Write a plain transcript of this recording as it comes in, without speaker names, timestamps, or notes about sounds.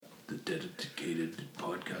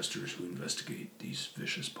podcasters who investigate these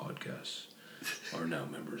vicious podcasts are now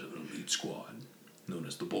members of an elite squad known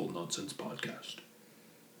as the Bold Nonsense Podcast.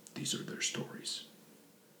 These are their stories.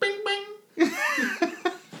 Bing, bing.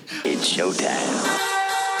 It's showtime.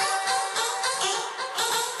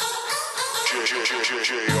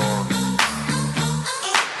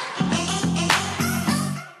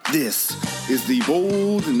 This is the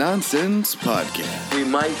Bold Nonsense Podcast. We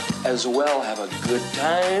might as well have a good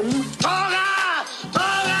time. Toga!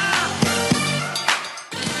 Toga!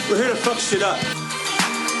 We're here to fuck shit up.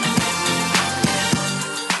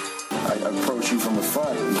 I approach you from the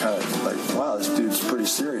front and kind of like, wow, this dude's pretty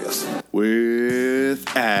serious. With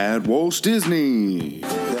at Walt Disney.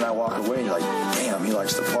 Then I walk away and you're like, damn, he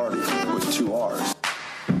likes to party with 2 R's.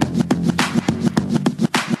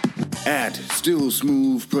 At Still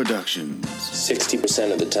Smooth Productions.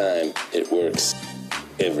 60% of the time, it works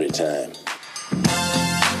every time.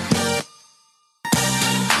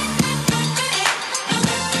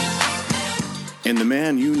 And the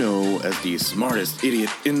man you know as the smartest idiot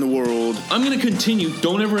in the world. I'm going to continue.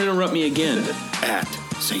 Don't ever interrupt me again. At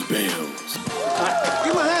St. Bale's.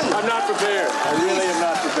 Give my hand. I'm not prepared. I really am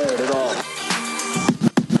not prepared at all.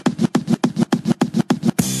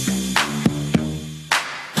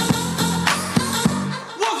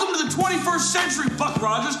 Welcome to the 21st century, Buck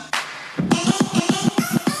Rogers.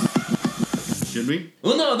 Should we?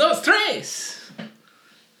 Uno, dos, tres.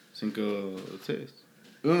 Cinco, seis.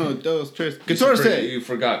 Uno, dos, tres. Catorce. You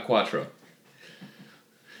forgot cuatro.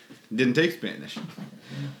 Didn't take Spanish.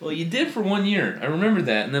 Well, you did for 1 year. I remember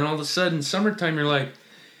that. And then all of a sudden, summertime, you're like,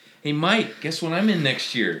 hey, Mike, guess what I'm in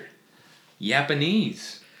next year?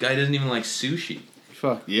 Japanese. Guy doesn't even like sushi.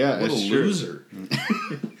 Fuck, yeah. What a loser.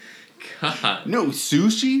 God. No,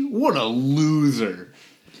 sushi? What a loser.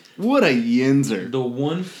 What a yinzer. The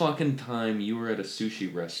one fucking time you were at a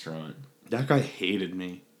sushi restaurant. That guy hated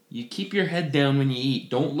me. You keep your head down when you eat.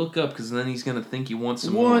 Don't look up, because then he's going to think you want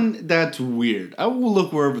some more. That's weird. I will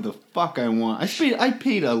look wherever the fuck I want. I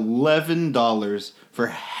paid $11 for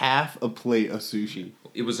half a plate of sushi.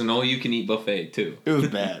 It was an all-you-can-eat buffet, too. It was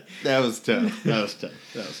bad. That was tough. That was tough.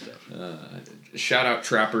 Shout out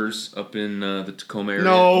Trappers up in the Tacoma area.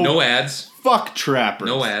 No. No ads. Fuck Trappers.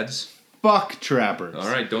 No ads. Fuck Trappers. All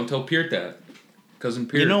right, don't tell Peart that. Cousin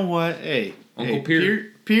Peart. You know what? Hey. Uncle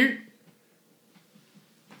Peart. Peart.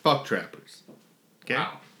 Fuck Trappers. Okay?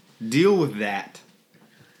 Wow. Deal with that.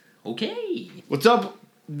 Okay. What's up,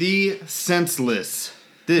 the senseless?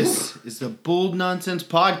 This is the Bold Nonsense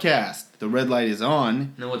Podcast. The red light is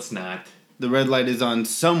on. No, it's not. The red light is on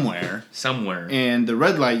somewhere. Somewhere. And the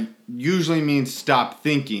red light usually means stop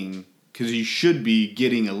thinking, because you should be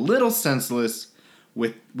getting a little senseless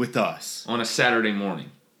with us. On a Saturday morning.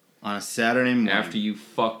 On a Saturday morning. After you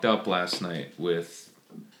fucked up last night with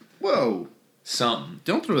Whoa. something.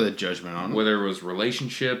 Don't throw that judgment on them. Whether it was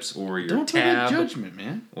relationships or your Don't throw tab. that judgment,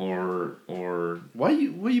 man. Or Why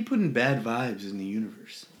are you putting bad vibes in the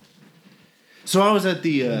universe? So I was at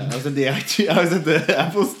the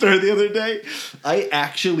Apple store the other day. I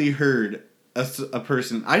actually heard a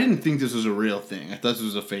person. I didn't think this was a real thing. I thought this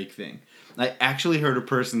was a fake thing. I actually heard a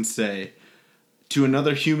person say to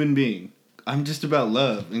another human being, "I'm just about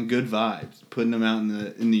love and good vibes, putting them out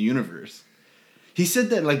in the universe." He said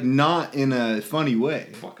that like not in a funny way.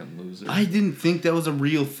 fucking loser. I didn't think that was a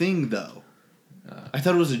real thing though. I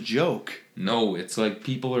thought it was a joke. No, it's like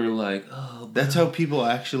people are like, oh, That's how people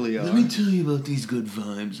actually are. Let me tell you about these good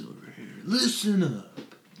vibes over here. Listen up.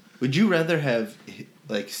 Would you rather have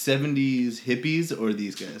like 70s hippies or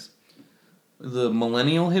these guys? the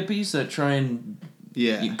millennial hippies that try and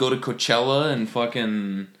Yeah. go to Coachella and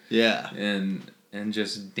fucking Yeah. and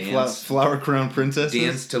just dance Flower crown princesses?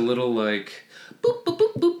 dance to little like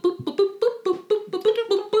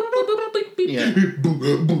Yeah.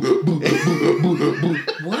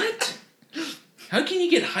 what? How can you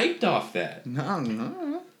get hyped off that?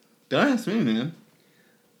 No. Don't ask me, man.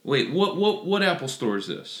 Wait, what Apple store is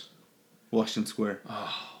this? Washington Square.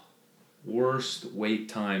 Worst wait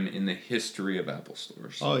time in the history of Apple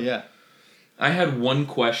stores. Oh, yeah. I had one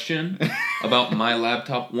question about my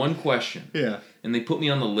laptop. One question. Yeah. And they put me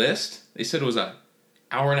on the list. They said it was an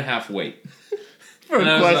hour and a half wait. For And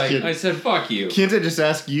a I was question. like, I said, fuck you. Can't I just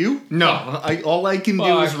ask you? No. All I can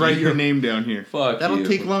do is Fuck write you. your name down here. Fuck That'll you.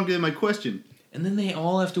 take longer than my question. And then they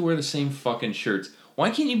all have to wear the same fucking shirts.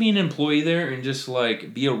 Why can't you be an employee there and just,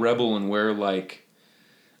 like, be a rebel and wear, like,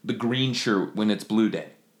 the green shirt when it's blue day?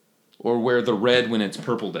 Or wear the red when it's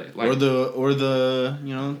purple day? Like, Or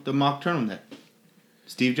the the mock turtleneck.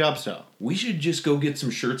 Steve Jobs style. we should just go get some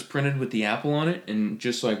shirts printed with the Apple on it and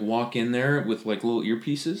just, like, walk in there with, like, little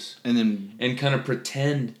earpieces And then, and kind of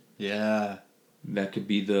pretend yeah. That could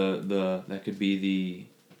be the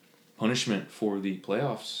punishment for the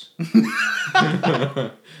playoffs.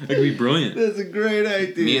 That could be brilliant. That's a great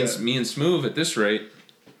idea. Me and Smoove at this rate.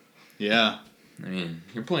 Yeah. I mean,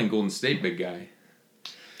 you're playing Golden State, big guy.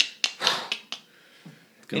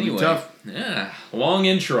 Gonna be tough. Yeah, long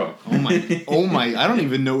intro. Oh my! I don't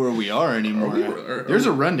even know where we are anymore. There's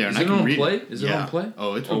a rundown. Is I it can on read play? it. Is it on play?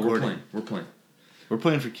 Oh, it's recording. We're playing. We're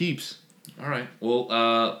playing for keeps. All right.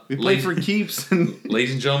 Well, We play for keeps.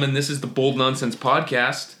 ladies and gentlemen, this is the Bold Nonsense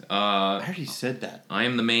Podcast. I already said that. I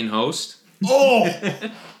am the main host.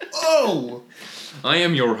 Oh! I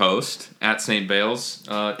am your host at St. Bales.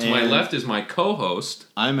 To my And- left is my co-host.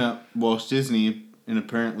 I'm at Walt Disney and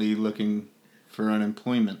apparently looking for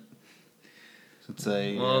unemployment. Since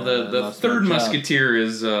I Well, the lost my third job. musketeer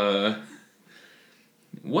is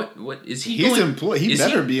what is he? He's going, employed. He is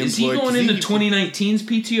better be Is he employed, going 'cause into he- 2019's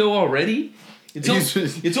PTO already?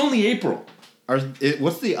 It's only April.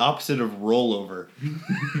 What's the opposite of rollover?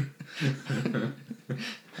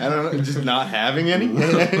 I don't know. Just not having any.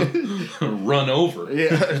 Run over.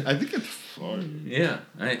 Yeah, I think it's fine. Yeah.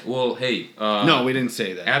 Hey. No, we didn't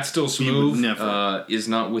say that. At Still He would Smooth never. is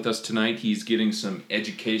not with us tonight. He's getting some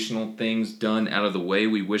educational things done out of the way.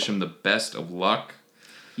 We wish him the best of luck.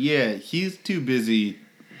 Yeah, he's too busy.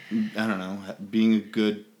 I don't know, being a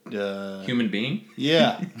good Human being?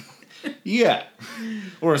 Yeah, yeah,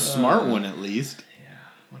 or a smart one at least. Yeah.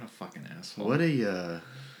 What a fucking asshole.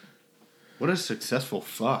 What a successful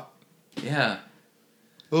fuck. Yeah.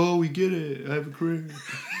 Oh, we get it. I have a career.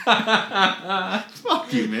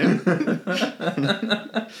 Fuck you, man.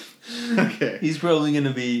 Okay. He's probably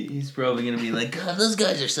gonna be like, God, those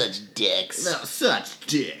guys are such dicks. No, such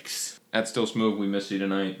dicks. At Still Smooth, we miss you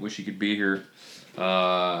tonight. Wish you could be here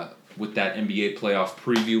with that NBA playoff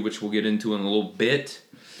preview, which we'll get into in a little bit.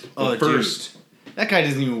 Oh, But first, that guy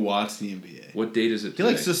doesn't even watch the NBA. what date is it He today?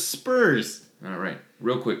 likes the Spurs. All right.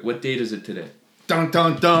 Real quick, what date is it today? Dun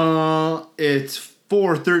dun dun. It's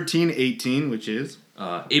 4/13/18, which is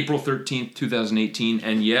April 13th, 2018.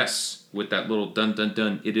 And yes, with that little dun dun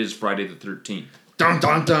dun, it is Friday the 13th. dun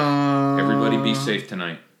dun dun. Everybody be safe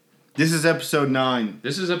tonight. This is episode 9.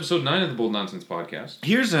 This is episode 9 of the Bold Nonsense Podcast.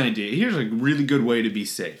 Here's an idea. Here's a really good way to be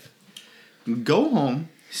safe. Go home,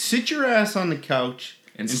 sit your ass on the couch,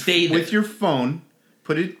 And stay there. with your phone.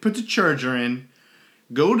 Put the charger in.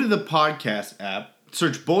 Go to the podcast app.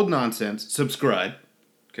 Search Bold Nonsense. Subscribe,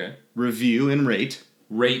 Okay. review, and rate.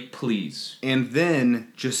 Rate, please. And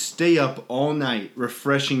then just stay up all night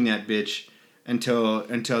refreshing that bitch until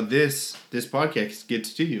this podcast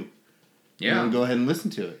gets to you. Yeah. And go ahead and listen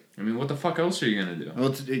to it. I mean, what the fuck else are you going to do?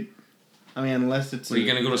 Well, unless it's Are you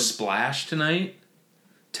going to go to Splash tonight?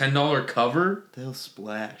 $10 cover? They'll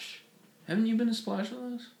splash. Haven't you been to Splash with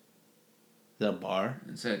us? Is that a bar?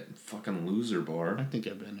 It's that fucking loser I bar. think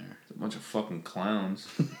I've been there. It's a bunch of fucking clowns.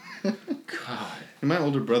 God. And my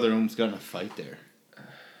older brother almost got in a fight there.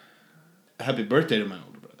 Happy birthday to my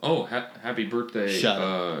older brother. Oh, happy birthday,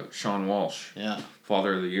 Shut Sean Walsh. Yeah.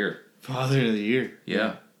 Father of the Year. Father of the year.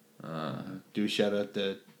 Yeah. Do we shout out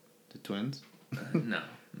the twins? No.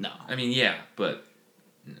 No. I mean, yeah, but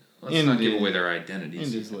let's And not give the- away their And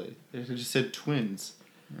identities. just like they just said twins.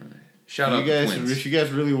 Shout out you guys, the twins. if you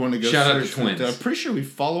guys really want to go, Shout out the search for- twins. I'm pretty sure we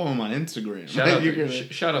follow them on Instagram. Shout out You're the,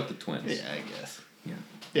 gonna- shout out the twins. yeah, I guess. Yeah.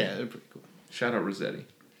 Yeah, they're pretty cool. Shout out Rossetti.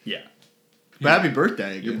 Yeah. But happy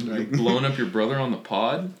birthday You're, again. you're like- blowing up your brother on the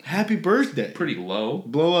pod. happy birthday. Pretty low.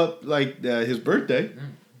 Blow up like his birthday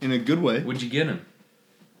in a good way. What'd you get him?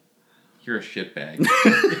 You're a shitbag.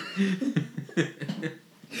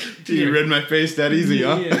 You read my face that easy,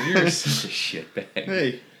 huh? Yeah, you're such a shitbag.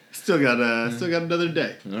 Hey, still got another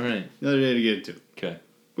day. All right. Another day to get into. Okay.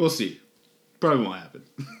 We'll see. Probably won't happen.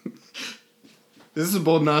 This is a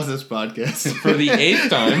Bold Nonsense podcast. For the 8th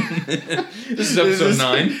time. This is episode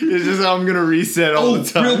 9. This is how I'm gonna reset all the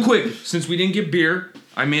time. real quick. Since we didn't get beer,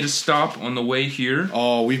 I made a stop on the way here.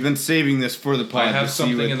 Oh, we've been saving this for the podcast. I have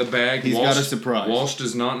something in the bag. He's got a surprise. Walsh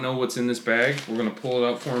does not know what's in this bag. We're gonna pull it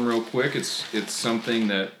out for him real quick. It's something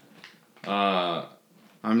that.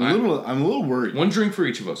 I'm a little worried. One drink for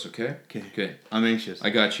each of us, okay? Okay. Okay. I'm anxious. I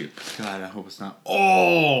got you. God, I hope it's not.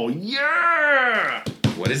 Oh yeah!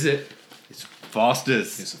 What is it? It's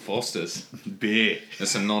Foster's. It's a Foster's. Beer.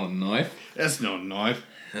 That's not a knife. That's no knife.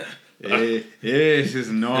 Yes, it's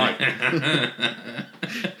a knife.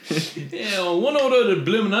 Yeah, one order of the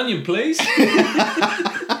bloomin' onion, please.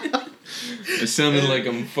 It sounded like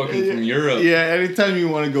I'm fucking from Europe. Yeah, anytime you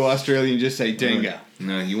want to go Australian, just say Denga.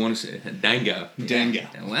 No, you want to say Dango. Dango.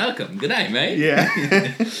 Yeah. Welcome. Good day, mate. Yeah.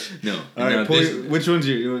 No. All right, no, which one's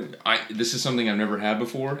your? this is something I've never had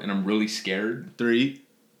before, and I'm really scared. 3,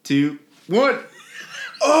 2, 1.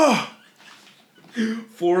 Oh,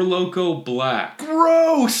 Four Loko Black.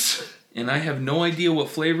 gross! And I have no idea what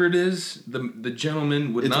flavor it is. The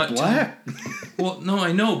gentleman would It's not... black. Well, no,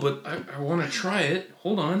 I know, but I want to try it.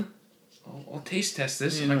 Hold on. I'll taste test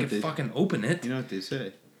this You if know I what can they- fucking open it. You know what they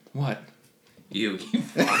say? What? You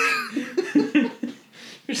fuck.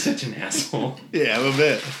 You're such an asshole. Yeah, a little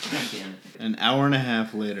bit. God damn it. An hour and a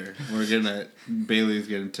half later, Bailey's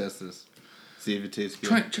gonna test this. See if it tastes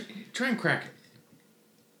good. Try and crack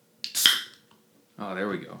it. Oh, there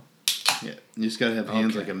we go. Yeah, you just gotta have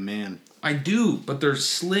hands Okay. like a man. I do, but they're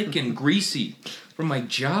slick and greasy from my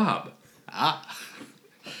job. Ah.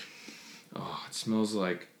 Oh, it smells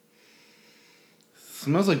like...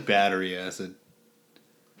 Smells like battery acid.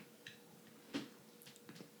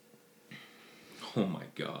 Oh my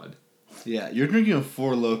god. Yeah, you're drinking a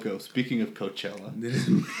Four Loko. Speaking of Coachella.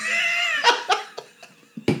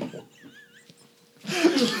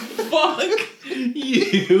 Fuck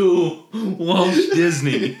you, Walsh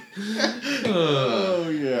Disney. Oh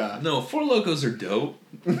yeah. No, Four Locos are dope.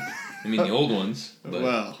 I mean, the old ones. But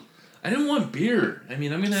Well. I didn't want beer. I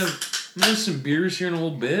mean, I'm gonna have some beers here in a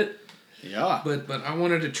little bit. Yeah. But I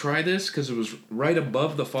wanted to try this because it was right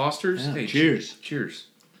above the Fosters. Yeah, Hey, cheers. Cheers.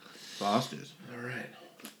 Foster's. All right.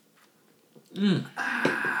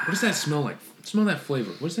 What does that smell like? Smell that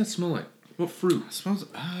flavor. What does that smell like? What fruit? It smells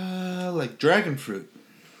like dragon fruit.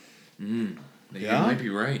 You Yeah? might be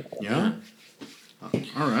right. Yeah.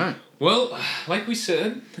 All right. Well, like we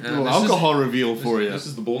said, A little alcohol reveal for you. This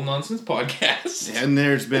is the Bold Nonsense Podcast. And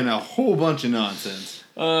there's been a whole bunch of nonsense.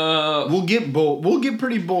 Uh, We'll get bold. We'll get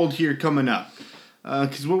pretty bold here coming up,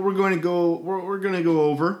 because what we're going to go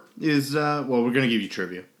over is we're going to give you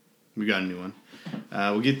trivia. We got a new one.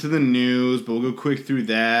 We'll get to the news, but we'll go quick through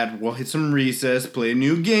that. We'll hit some recess, play a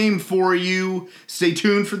new game for you. Stay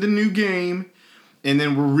tuned for the new game, and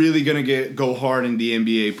then we're really going to go hard in the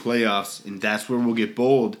NBA playoffs, and that's where we'll get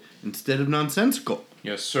bold instead of nonsensical.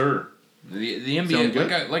 yes, sir. The Sound NBA,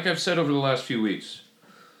 good? like I've said over the last few weeks,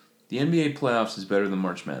 the NBA playoffs is better than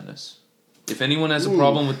March Madness. If anyone has a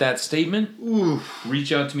problem with that statement,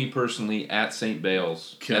 reach out to me personally at St.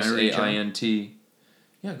 Bales. Can I reach out? SAINT.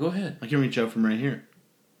 Yeah, go ahead. I can reach out from right here.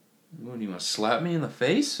 What, do you want to slap me in the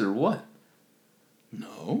face or what?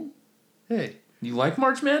 No. Hey, You like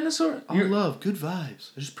March Madness or I love good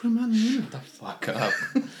vibes. I just put them on the internet. the fuck up?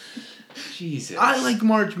 Jesus. I like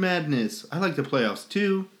March Madness. I like the playoffs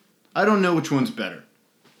too. I don't know which one's better.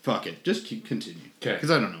 Fuck it. Just continue. 'Kay. Because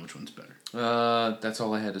I don't know which one's better. That's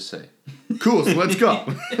all I had to say. Cool. So let's go.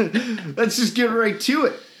 Let's just get right to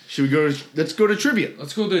it. Should we go? Let's go to trivia.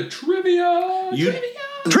 Let's go to trivia.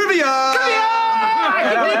 Trivia.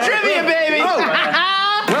 Trivia, baby!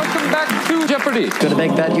 Welcome back to Jeopardy! Gonna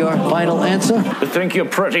make that your final answer? You think you're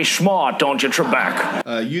pretty smart, don't you,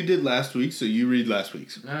 Trebek? You did last week, so you read last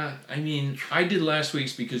week's. I mean, I did last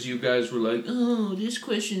week's because you guys were like, oh, this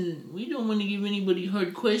question, we don't want to give anybody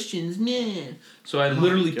hard questions, man. So I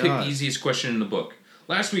literally picked God. the easiest question in the book.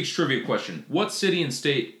 Last week's trivia question: what city and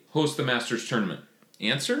state host the Masters tournament?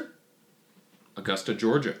 Answer: Augusta,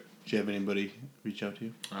 Georgia. Did you have anybody reach out to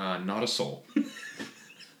you? Not a soul.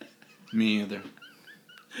 Me either.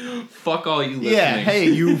 Fuck all you listening. Yeah. Hey,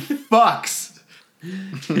 you fucks.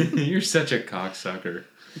 You're such a cocksucker.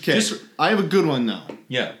 Okay. Just- I have a good one though.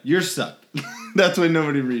 Yeah. You're suck. That's why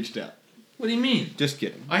nobody reached out. What do you mean? Just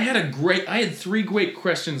kidding. I had 3 great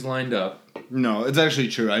questions lined up, No, it's actually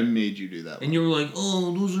true. I made you do that one. and you were like,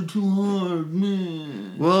 "Oh, those are too hard,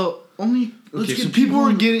 man." Well, only Let's okay. get So people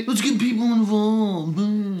were getting. Let's get people involved,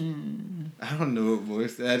 man. I don't know what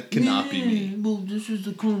voice that cannot be me. Well, this is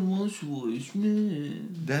the Colonel Walsh voice,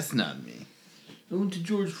 man. That's not me. I went to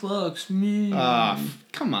George Fox, man.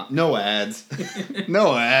 Come on. No ads.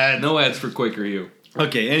 No ads. No ads for Quaker Hugh.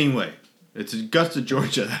 Okay, anyway. It's Augusta,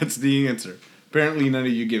 Georgia. That's the answer. Apparently none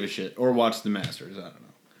of you give a shit or watch the Masters. I don't know.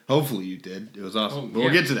 Hopefully you did. It was awesome. Oh, But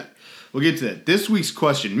we'll yeah. get to that. We'll get to that. This week's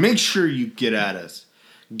question. Make sure you get at us.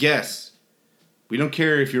 Guess. We don't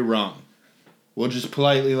care if you're wrong. We'll just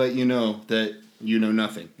politely let you know that you know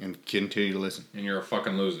nothing and continue to listen. And you're a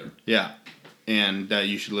fucking loser. Yeah. And that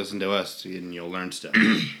you should listen to us and you'll learn stuff.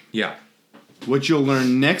 Yeah. What you'll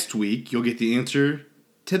learn next week, you'll get the answer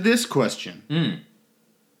to this question. Mm.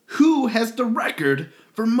 Who has the record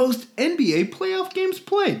for most NBA playoff games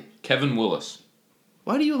played? Kevin Willis.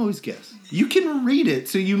 Why do you always guess? You can read it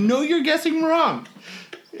so you know you're guessing wrong.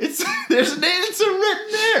 There's an answer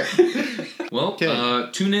written there. Well, Okay.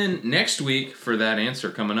 tune in next week for that answer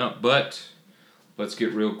coming up. But let's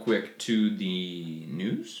get real quick to the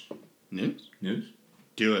news. News? News?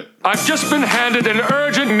 Do it. I've just been handed an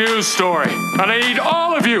urgent news story, and I need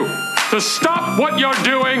all of you to stop what you're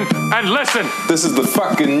doing and listen. This is the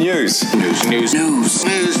fucking news. News.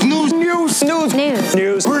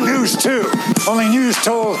 We're news too. Only news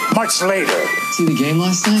told much later. See the game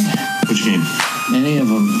last night? Which game? Any of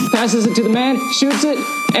them. Passes it to the man, shoots it,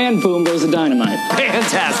 and boom goes the dynamite.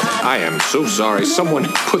 Fantastic. I am so sorry. Someone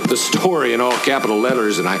put the story in all capital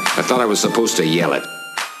letters, and I thought I was supposed to yell it.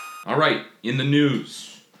 All right, in the news,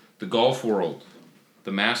 the golf world,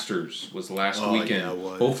 the Masters was last weekend. Yeah, it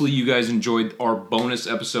was. Hopefully you guys enjoyed our bonus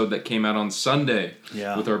episode that came out on Sunday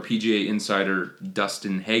Yeah. with our PGA insider,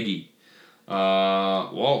 Dustin Heggie.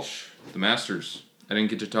 Walsh, the Masters. I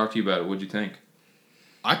didn't get to talk to you about it. What'd you think?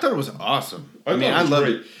 I thought it was awesome. I mean, thought it I was love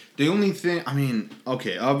great. it. The only thing, I mean,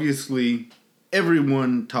 okay, obviously,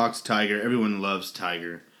 everyone talks Tiger. Everyone loves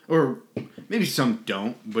Tiger. Or maybe some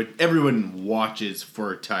don't, but everyone watches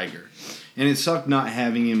for Tiger. And it sucked not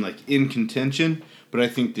having him, like, in contention. But I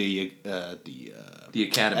think the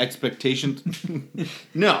Academy expectations...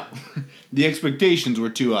 No. The expectations were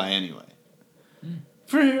too high anyway.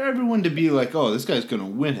 For everyone to be like, oh, this guy's going to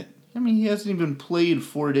win it. I mean, he hasn't even played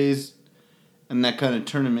 4 days in that kind of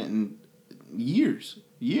tournament in year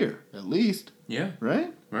at least. Yeah.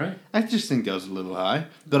 Right? Right. I just think that was a little high,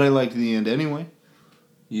 but I liked the end anyway.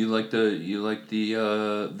 You like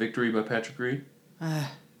the victory by Patrick Reed?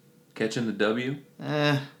 Catching the W?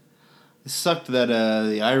 It sucked that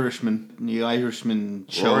the Irishman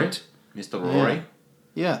choked. Mr. Rory?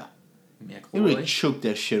 Yeah. He really choked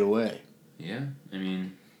that shit away. Yeah, I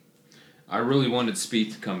mean, I really wanted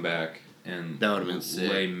Spieth to come back and that would have been sick.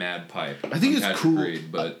 Lay mad pipe. I think it's Patrick cool. Reed,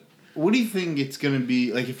 but what do you think it's gonna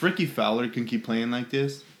be like if Ricky Fowler can keep playing like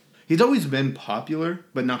this? He's always been popular,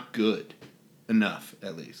 but not good enough,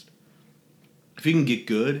 at least. If he can get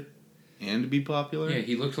good and be popular, yeah,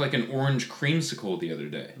 he looked like an orange creamsicle the other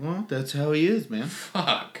day. Well, that's how he is, man.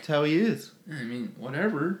 Fuck, that's how he is. I mean,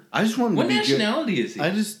 whatever. I just want him what to be nationality good. is he? I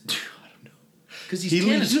don't know. Because he's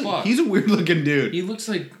tan as fuck. He's a weird looking dude. He looks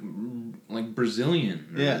like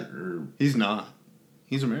Brazilian. Or he's not.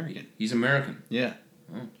 He's American. He's American. Yeah.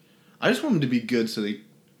 Oh. I just want him to be good so they,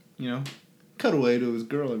 cut away to his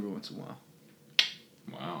girl every once in a while.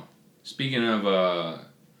 Wow. Speaking of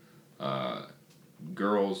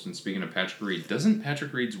girls and speaking of Patrick Reed, doesn't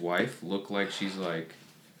Patrick Reed's wife look like she's like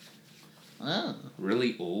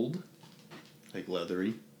really old? Like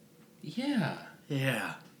leathery? Yeah.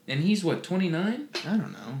 Yeah. And he's what, 29? I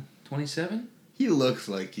don't know. 27? He looks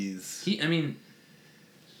like he's... straight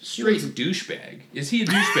douchebag. Is he a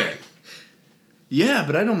douchebag? Yeah,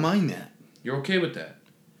 but I don't mind that. You're okay with that?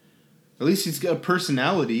 At least he's got a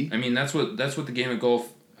personality. I mean, that's what the game of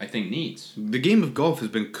golf, I think, needs. The game of golf has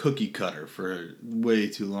been cookie cutter for way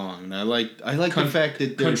too long. And I like the fact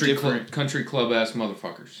that they're different. Country club ass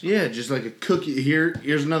motherfuckers. Yeah, just like a cookie.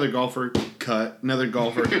 Here's another golfer, cut. Another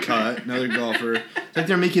golfer, cut. Another golfer. It's like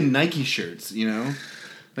they're making Nike shirts,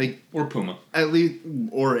 Like, or Puma. At least,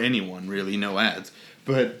 or anyone, really, no ads.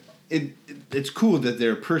 But it's cool that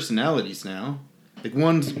they're personalities now. Like,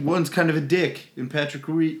 one's kind of a dick in Patrick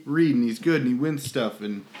Reed, and he's good, and he wins stuff,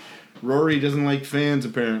 and Rory doesn't like fans,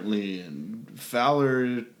 apparently, and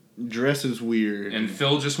Fowler dresses weird. And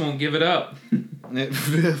Phil just won't give it up.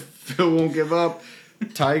 Phil won't give up.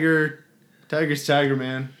 Tiger's Tiger,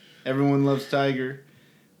 man. Everyone loves Tiger,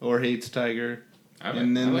 or hates Tiger. I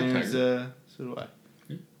like Tiger. So do I.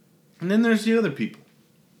 Yeah. And then there's the other people.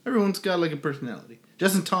 Everyone's got like a personality.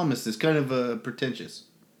 Justin Thomas is kind of pretentious.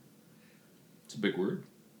 It's a big word.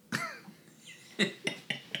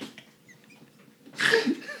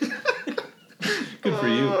 Good for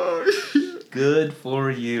you. Good for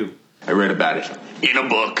you. I read about it in a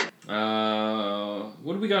book.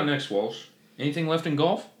 What do we got next, Walsh? Anything left in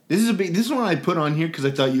golf? This is one I put on here because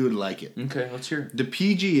I thought you would like it. Okay, let's hear it. The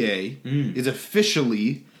PGA is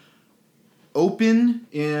officially open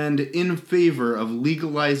and in favor of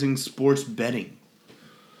legalizing sports betting.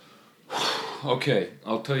 Okay,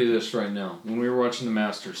 I'll tell you this right now. When we were watching the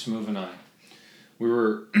Masters, Smoove and I,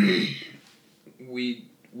 we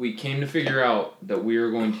came to figure out that we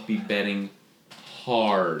are going to be betting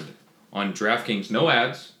hard on DraftKings. No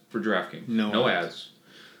ads for DraftKings. No ads.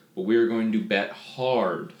 But we are going to bet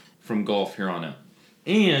hard from golf here on out.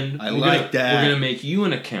 And that. We're going to make you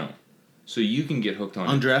an account so you can get hooked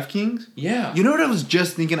on DraftKings? Yeah. You know what I was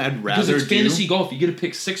just thinking I'd rather do? Because it's fantasy golf. You get to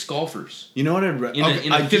pick 6 golfers. You know what I'd rather...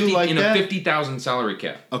 In a 50,000 salary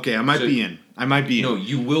cap. Okay, I might be in. No,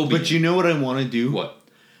 you will be. But you know what I want to do? What?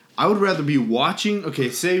 I would rather be watching... Okay,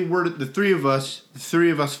 say we're the three of us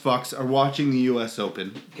fucks are watching the U.S.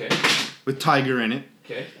 Open. Okay. With Tiger in it.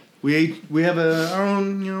 Okay. We have our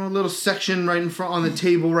own little section right in front on the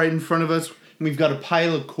table right in front of us. And we've got a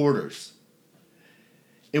pile of quarters,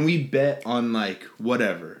 and we bet on like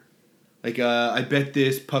whatever. Like I bet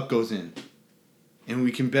this puck goes in, and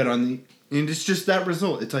we can bet on and it's just that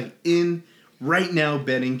result. It's like in right now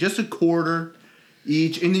betting just a quarter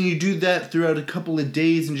each, and then you do that throughout a couple of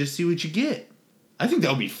days and just see what you get. I think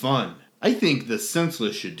that would be fun. I think the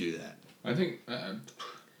Senseless should do that. I think, and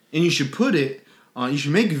you should put it on. You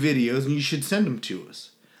should make videos and you should send them to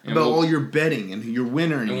us about all your betting and your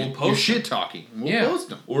winner and your shit talking. We'll post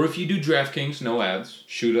them. Or if you do DraftKings, no ads,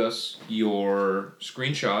 shoot us your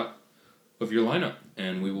screenshot of your lineup,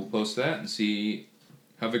 and we will post that and see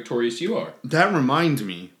how victorious you are. That reminds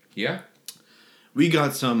me. Yeah. We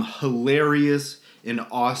got some hilarious and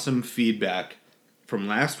awesome feedback from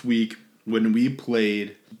last week when we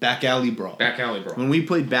played Back Alley Brawl. When we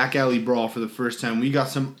played Back Alley Brawl for the first time, we got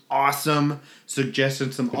some awesome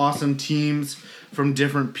suggestions, some awesome teams from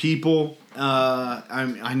different people.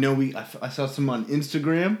 I know I saw some on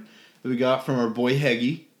Instagram that we got from our boy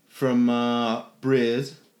Heggy, from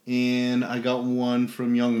Briz, and I got one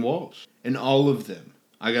from Young Walsh. And all of them,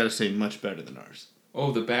 I gotta say, much better than ours.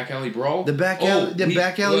 Oh, the Back Alley Brawl? The Back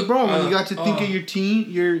Alley Brawl. When you got to think of your team,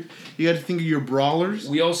 you got to think of your brawlers.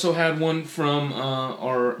 We also had one from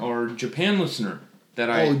our Japan listener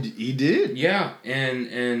that he did? Yeah,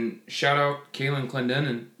 and shout out Kalen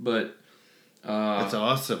Clendenin, but that's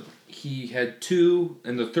awesome. He had two,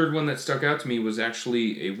 and the third one that stuck out to me was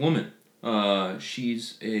actually a woman.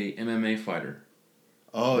 She's a MMA fighter.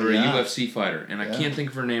 Oh, or a UFC fighter, and I can't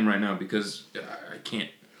think of her name right now because I can't.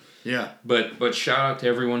 Yeah. But shout out to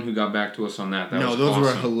everyone who got back to us on that. Those awesome.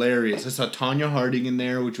 Were hilarious. I saw Tanya Harding in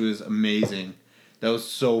there, which was amazing. That was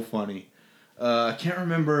so funny. I can't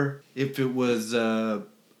remember if it was...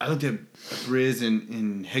 I looked at Briz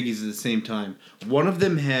and Heggies at the same time. One of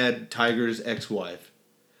them had Tiger's ex-wife,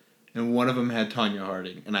 and one of them had Tanya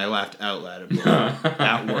Harding, and I laughed out loud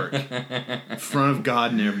at work. In front of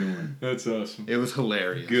God and everyone. That's awesome. It was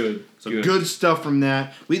hilarious. Good. Good stuff from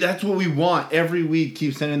that. That's what we want every week.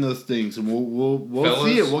 Keep sending those things, and we'll fellas,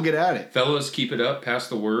 see it. We'll get at it. Fellas, keep it up. Pass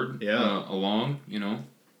the word along.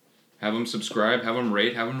 Have them subscribe. Have them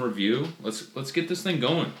rate. Have them review. Let's get this thing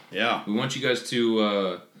going. Yeah. We want you guys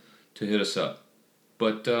to hit us up.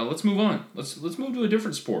 But let's move on. Let's move to a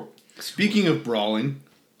different sport. Speaking of brawling.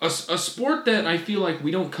 A sport that I feel like we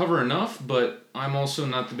don't cover enough, but I'm also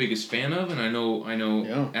not the biggest fan of, and I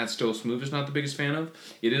know at Still Smooth is not the biggest fan of.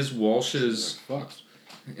 It is Walsh's.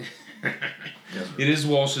 It is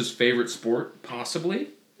Walsh's favorite sport, possibly.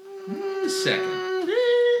 Second.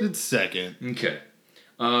 It's second. Okay.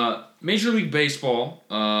 Major League Baseball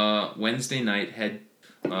Wednesday night had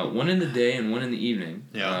one in the day and one in the evening.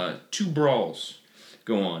 Yeah. Two brawls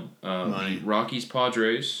go on. The Rockies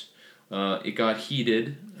Padres. It got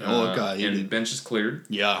heated. It got heated. And benches cleared.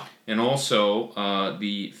 Yeah. And also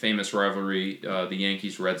the famous rivalry, the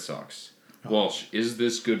Yankees-Red Sox. Walsh, is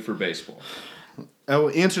this good for baseball? I will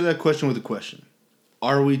answer that question with a question.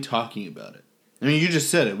 Are we talking about it? I mean, you just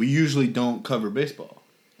said it. We usually don't cover baseball.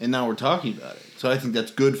 And now we're talking about it. So I think that's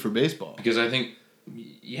good for baseball. Because I think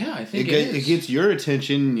it is. It gets your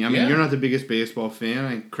attention. I mean, you're not the biggest baseball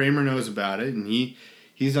fan. Kramer knows about it, and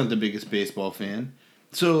he's not the biggest baseball fan.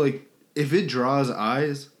 So, like, if it draws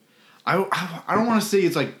eyes, I don't want to say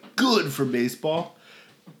it's like good for baseball,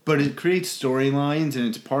 but it creates storylines and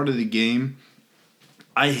it's part of the game.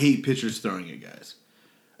 I hate pitchers throwing at guys,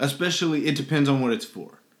 especially it depends on what it's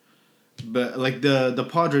for. But like the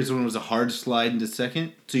Padres one was a hard slide into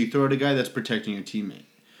second, so you throw at a guy that's protecting your teammate,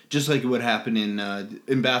 just like it would happen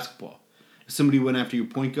in basketball. If somebody went after your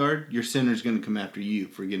point guard, your center's going to come after you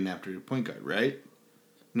for getting after your point guard, right? You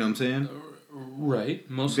know what I'm saying? Right,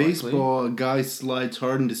 most Baseball, likely. A guy slides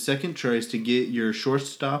hard into second, tries to get your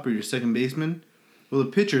shortstop or your second baseman. Well,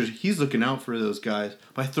 the pitcher, he's looking out for those guys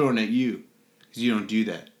by throwing at you, because you don't do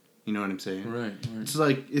that. You know what I'm saying? Right.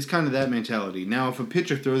 It's kind of that mentality. Now, if a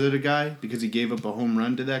pitcher throws at a guy because he gave up a home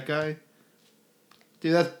run to that guy,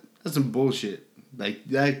 dude, that's some bullshit. Like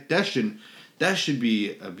that should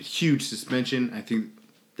be a huge suspension. I think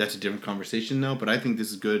that's a different conversation though, but I think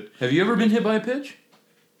this is good. Have you ever been hit by a pitch?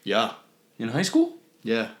 Yeah. In high school?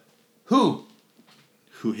 Yeah. Who?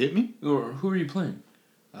 Who hit me? Or who are you playing?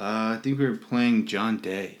 I think we were playing John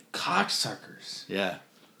Day. Cocksuckers. Yeah.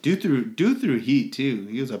 Dude through heat too.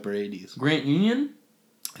 He was upper 80s. Grant Union?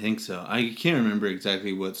 I think so. I can't remember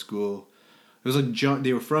exactly what school. It was like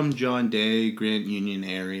they were from John Day, Grant Union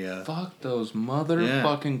area. Fuck those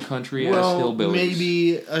motherfucking country ass hillbillies.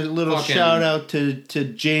 Maybe a little shout out to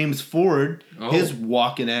James Ford. Oh. His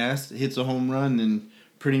walking ass hits a home run and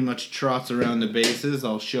pretty much trots around the bases,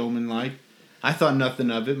 all showman-like. I thought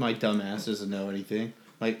nothing of it. My dumb ass doesn't know anything.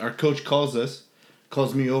 Like, our coach calls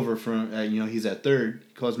me over from, he's at third.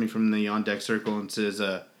 He calls me from the on-deck circle and says,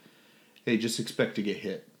 hey, just expect to get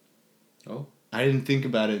hit. Oh. I didn't think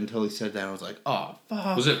about it until he said that. I was like, oh,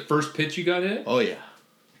 fuck. Was it first pitch you got hit? Oh, yeah.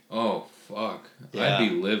 Oh, fuck. Yeah. I'd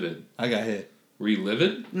be livid. I got hit. Were you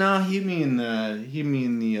livid? No, he mean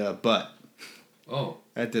the butt. Oh.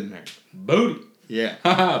 That didn't hurt. Booty. Yeah.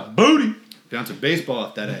 Haha, booty. Bounce a baseball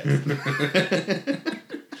off that ass.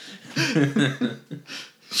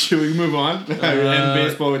 Should we move on? End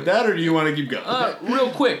baseball with that, or do you want to keep going?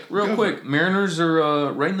 Real quick. Mariners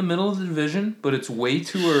are right in the middle of the division, but it's way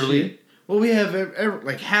too early. Shit. Well, we have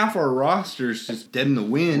like half our rosters just dead in the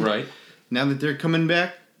wind. Right. Now that they're coming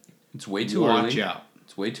back, it's way too early. Watch out.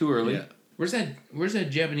 It's way too early. Yeah. Where's that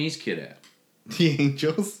Japanese kid at? The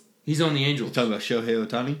Angels? He's on the Angels. You talking about Shohei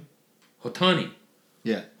Ohtani? Ohtani.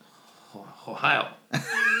 Yeah. Ohio.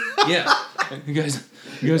 Yeah. You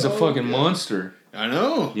guys a fucking monster. I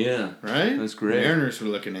know. Yeah. Right? That's great. Mariners were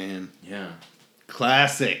looking at him. Yeah.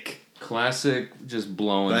 Classic, just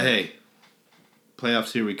blowing. But hey,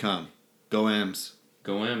 playoffs, here we come. Go M's.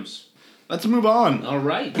 Go M's. Let's move on. All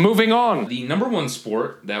right. Moving on. The number one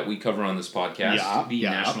sport that we cover on this podcast, the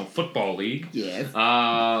National Football League. Yes.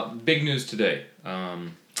 Big news today. A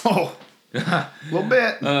little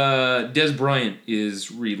bit. Dez Bryant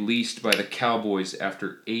is released by the Cowboys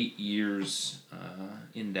after 8 years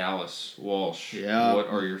in Dallas. Walsh, what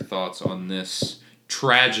are your thoughts on this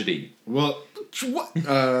tragedy? Well, what?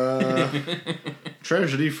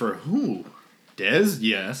 Tragedy for who? Dez?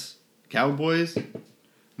 Yes. Cowboys?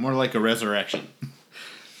 More like a resurrection.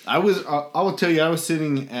 I will tell you, I was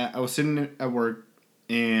sitting at work,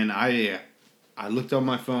 and I looked on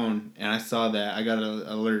my phone, and I saw that. I got an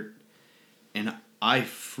alert, and I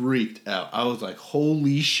freaked out. I was like,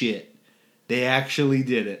 holy shit. They actually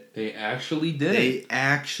did it. They actually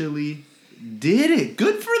did it.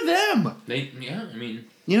 Good for them.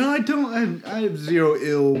 You know, I have zero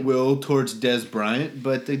ill will towards Dez Bryant,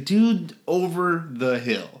 but the dude over the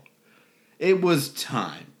hill. It was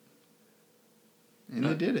time. And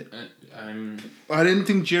they did it. I didn't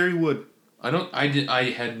think Jerry would. I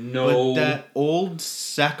had no. But that old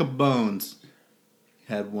sack of bones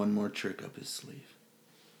had one more trick up his sleeve.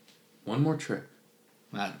 One more trick?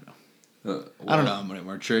 I don't know. I don't know how many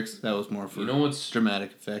more tricks. That was more for what's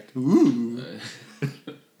dramatic effect. Ooh.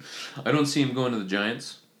 I don't see him going to the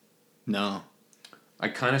Giants. No. I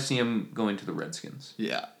kind of see him going to the Redskins.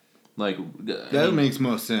 Yeah. Like that makes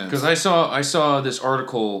most sense. Because I saw this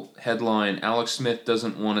article headline: Alex Smith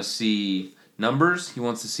doesn't want to see numbers; he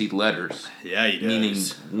wants to see letters. Yeah, he does. Meaning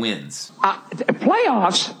wins.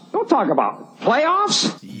 Playoffs? Don't talk about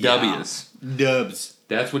playoffs. W's. Dubs.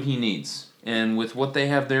 That's what he needs. And with what they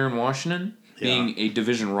have there in Washington, being a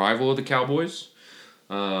division rival of the Cowboys,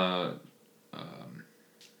 who are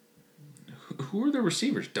the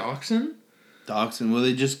receivers? Dawson. Well,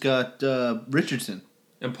 they just got Richardson.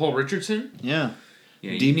 And Paul Richardson? Yeah.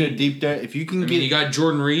 Deep there. If you can you got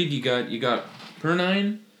Jordan Reed, you got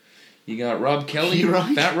Pernine, you got Rob Kelly,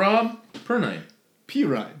 Fat Rob, Pernine.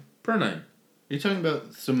 Pirine. Pernine. You're talking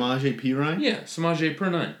about Samaje Perine? Yeah, Samaje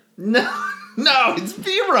Pernine. No, it's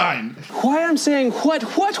Pirine. Why I'm saying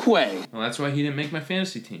what way? Well, that's why he didn't make my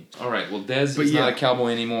fantasy team. All right, well, Dez is not a Cowboy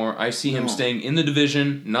anymore. I see him staying in the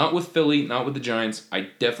division, not with Philly, not with the Giants. I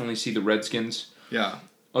definitely see the Redskins. Yeah.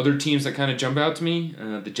 Other teams that kind of jump out to me,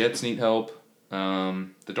 the Jets need help.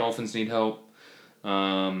 The Dolphins need help.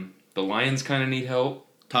 The Lions kind of need help.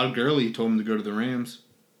 Todd Gurley told him to go to the Rams.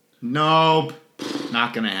 Nope.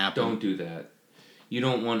 Not going to happen. Don't do that. You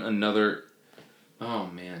don't want another... Oh,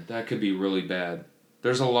 man. That could be really bad.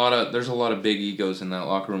 There's a lot of big egos in that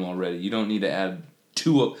locker room already. You don't need to add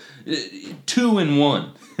two in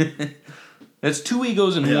one. That's two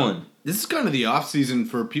egos in one. This is kind of the off-season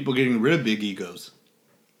for people getting rid of big egos.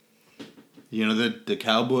 You know, the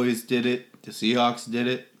Cowboys did it. The Seahawks did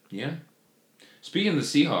it. Yeah. Speaking of the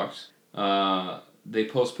Seahawks, they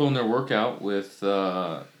postponed their workout with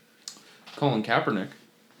Colin Kaepernick.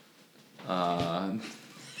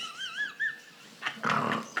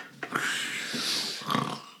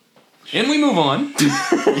 And we move on.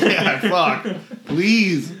 Yeah, fuck.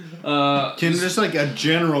 Please. Can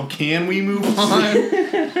we move on?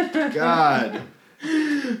 God.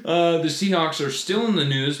 The Seahawks are still in the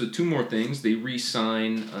news with two more things. They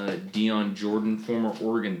re-sign Deion Jordan, former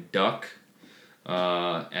Oregon Duck,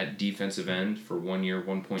 at defensive end for 1 year,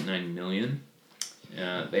 $1.9 million.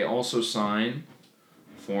 They also sign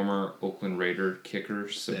former Oakland Raider kicker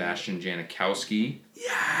Sebastian Janikowski.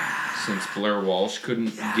 Yeah. Since Blair Walsh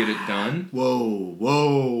couldn't get it done.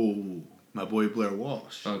 Whoa. My boy Blair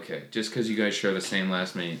Walsh. Okay, just because you guys share the same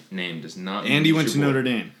last name does not mean... And he went to Notre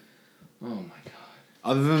Dame. Oh, my God.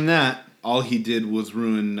 Other than that, all he did was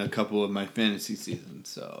ruin a couple of my fantasy seasons,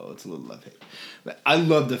 so it's a little love-hate. But I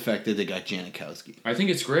love the fact that they got Janikowski. I think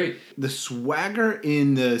it's great. The swagger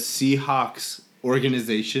in the Seahawks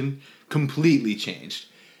organization completely changed.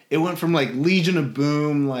 It went from, like, Legion of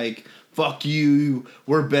Boom, like, fuck you,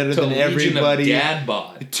 we're better than everybody. Legion of Dad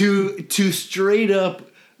bod. To straight up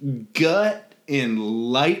gut and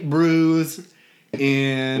light brews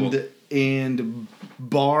and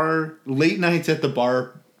bar late nights at the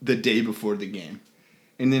bar the day before the game,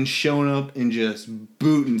 and then showing up and just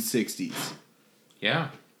booting 60s. Yeah,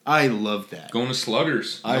 I love that. Going to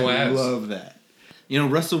Sluggers. I love that. You know,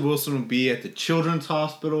 Russell Wilson will be at the Children's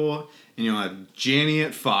Hospital, and you'll have Janny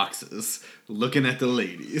at Fox's looking at the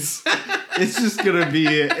ladies. It's just gonna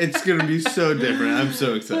be so different. I'm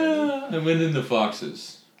so excited. I went into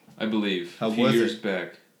Fox's, I believe, a few years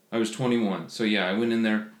back. I was 21, so yeah, I went in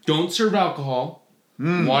there. Don't serve alcohol.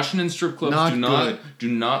 Washington strip clubs do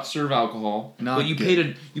not serve alcohol. But you paid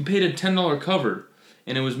a $10 cover,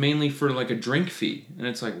 and it was mainly for like a drink fee. And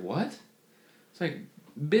it's like, what? It's like,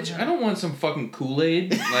 bitch, I don't want some fucking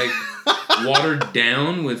Kool-Aid like watered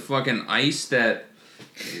down with fucking ice that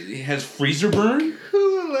has freezer burn.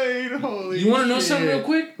 Kool-Aid, holy shit. You want to know something real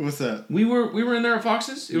quick? What's that? We were in there at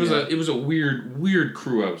Fox's. It was a weird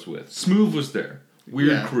crew I was with. Smooth was there.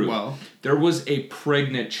 Weird crew. Well, there was a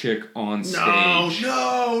pregnant chick on stage.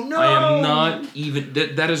 No. I am not even...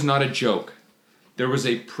 That is not a joke. There was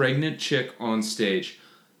a pregnant chick on stage.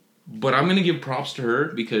 But I'm going to give props to her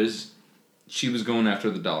because she was going after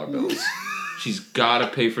the dollar bills. She's got to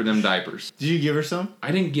pay for them diapers. Did you give her some?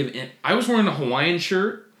 I didn't give in. I was wearing a Hawaiian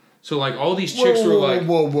shirt. So, like, all these chicks were like...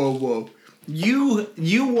 Whoa.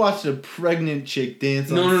 You watched a pregnant chick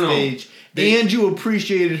dance on stage, and you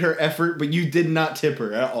appreciated her effort, but you did not tip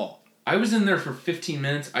her at all. I was in there for 15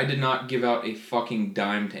 minutes. I did not give out a fucking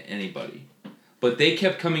dime to anybody. But they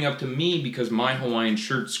kept coming up to me because my Hawaiian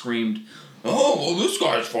shirt screamed, "Oh, well, this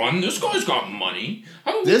guy's fun. This guy's got money.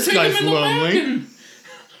 How about this guy's lonely.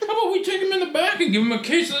 How about we take him in the back and give him a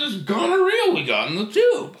case of this gonorrhea we got in the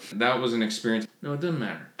tube?" That was an experience. No, it doesn't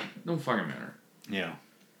matter. It don't fucking matter. Yeah.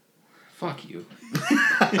 Fuck you.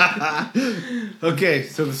 Okay,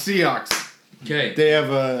 so the Seahawks. Okay. They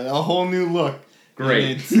have a whole new look.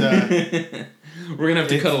 Great. It's, we're going to have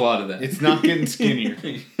to cut a lot of that. It's not getting skinnier.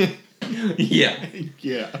 Yeah.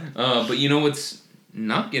 Yeah. But you know what's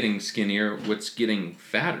not getting skinnier? What's getting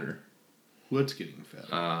fatter? What's getting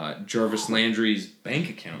fatter? Jarvis Landry's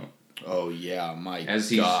bank account. Oh, yeah. My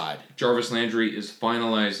God. Jarvis Landry is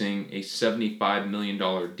finalizing a $75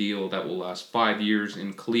 million deal that will last 5 years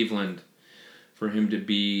in Cleveland for him to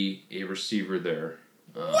be a receiver there.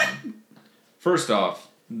 What? First off,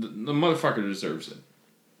 the motherfucker deserves it.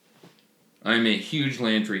 I'm a huge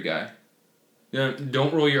Landry guy.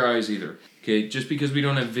 Don't roll your eyes either. Okay, just because we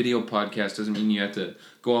don't have video podcast doesn't mean you have to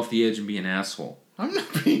go off the edge and be an asshole. I'm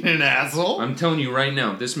not being an asshole. I'm telling you right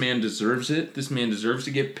now, this man deserves it. This man deserves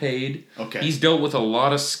to get paid. Okay. He's dealt with a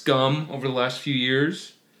lot of scum over the last few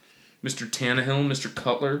years. Mr. Tannehill, Mr.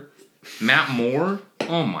 Cutler, Matt Moore.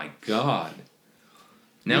 Oh my God.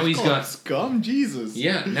 Now he's got scum. Jesus.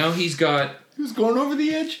 Yeah. Now he's got. Who's going over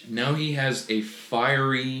the edge? Now he has a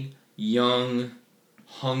fiery, young,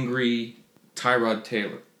 hungry Tyrod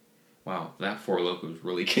Taylor. Wow, that Four Locos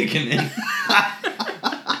really kicking in.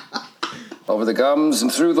 Over the gums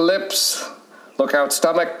and through the lips. Look out,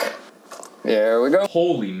 stomach. Here we go.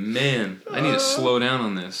 Holy man. I need to slow down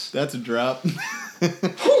on this. That's a drop.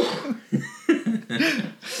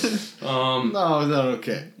 No, not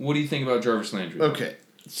okay. What do you think about Jarvis Landry? Okay.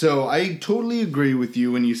 So I totally agree with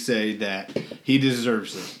you when you say that he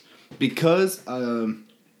deserves it. Because a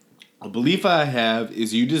belief I have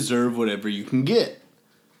is you deserve whatever you can get.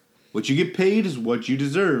 What you get paid is what you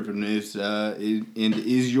deserve and is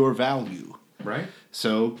your value. Right.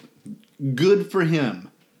 So, good for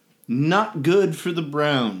him. Not good for the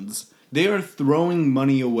Browns. They are throwing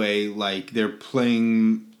money away like they're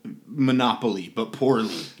playing Monopoly, but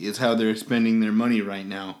poorly is how they're spending their money right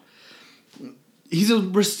now. He's a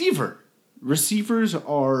receiver. Receivers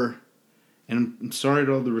are, and I'm sorry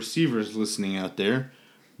to all the receivers listening out there,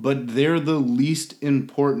 but they're the least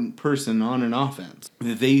important person on an offense.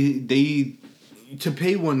 They to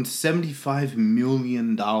pay one $75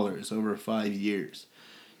 million over 5 years.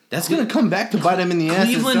 That's going to come back to bite him in the ass.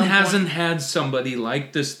 Cleveland hasn't had somebody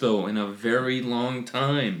like this, though, in a very long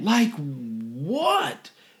time. Like what?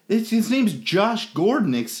 His name's Josh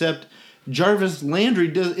Gordon, except Jarvis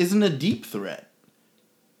Landry isn't a deep threat.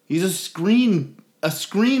 He's a screen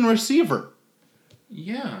receiver.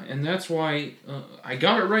 Yeah, and that's why I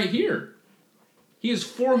got it right here. He has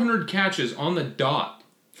 400 catches on the dot.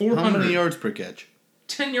 400. How many yards per catch?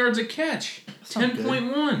 10 yards a catch.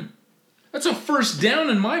 10.1. That's a first down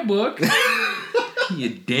in my book. You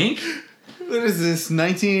dink. What is this,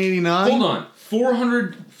 1989? Hold on.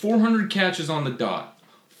 400 catches on the dot.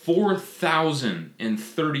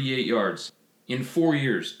 4,038 yards in 4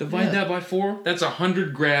 years. Divide that by 4. That's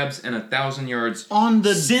 100 grabs and 1,000 yards on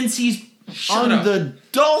the since he's the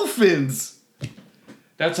Dolphins.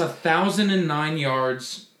 That's 1,009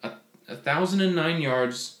 yards. 1,009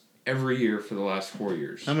 yards every year for the last 4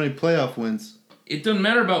 years. How many playoff wins? It doesn't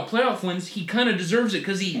matter about playoff wins. He kind of deserves it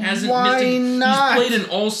because he hasn't Why missed not? He's played in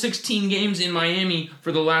all 16 games in Miami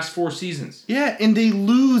for the last 4 seasons. Yeah, and they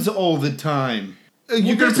lose all the time.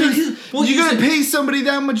 You're gonna pay somebody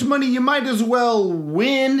that much money, you might as well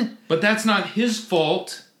win. But that's not his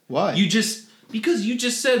fault. Why? Because you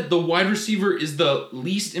just said the wide receiver is the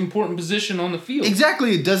least important position on the field.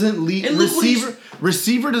 Exactly, it doesn't lead.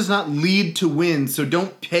 Receiver does not lead to win, so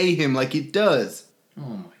don't pay him like it does. Oh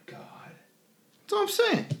my God. That's all I'm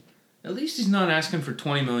saying. At least he's not asking for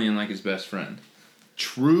 $20 million like his best friend.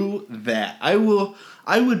 True that. I would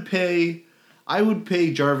pay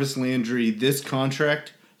Jarvis Landry this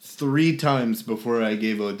contract 3 times before I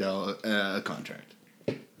gave Odell a contract.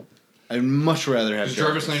 I'd much rather have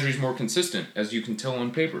Jarvis Landry's more consistent, as you can tell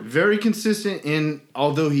on paper. Very consistent, and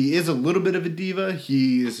although he is a little bit of a diva,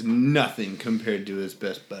 he is nothing compared to his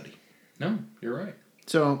best buddy. No, you're right.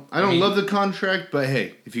 So I don't love the contract, but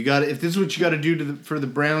hey, if this is what you got to do for the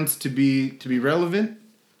Browns to be relevant,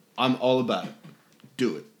 I'm all about it.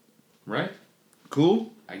 Do it. Right.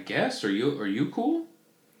 Cool. I guess. Are you cool?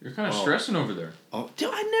 You're kind of stressing over there. Oh, dude,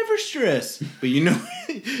 I never stress. But you know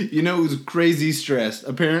who's crazy stressed?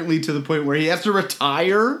 Apparently to the point where he has to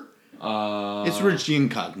retire. It's Rich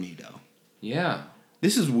Incognito. Yeah.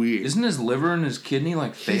 This is weird. Isn't his liver and his kidney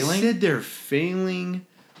failing? He said they're failing,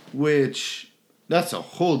 which that's a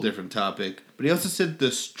whole different topic. But he also said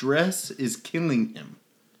the stress is killing him.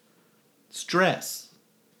 Stress.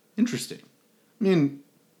 Interesting. I mean,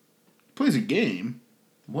 he plays a game.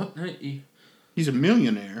 What? He's a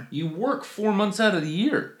millionaire. You work 4 months out of the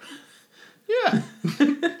year. Yeah.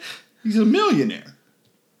 He's a millionaire.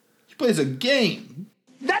 He plays a game.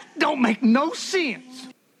 That don't make no sense.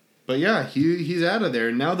 But yeah, he's out of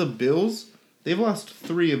there. Now the Bills, they've lost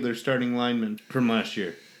 3 of their starting linemen from last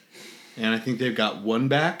year. And I think they've got 1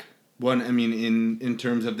 back. In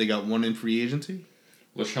terms of they got 1 in free agency.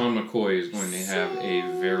 LaShawn McCoy is going to have a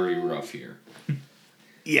very rough year.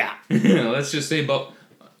 Yeah. Let's just say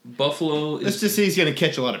Buffalo is... Let's just say he's going to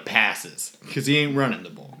catch a lot of passes because he ain't running the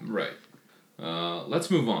ball. Right. Let's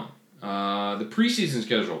move on. The preseason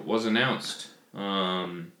schedule was announced. How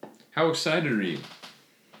excited are you?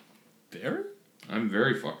 Very? I'm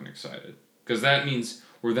very fucking excited. Because that means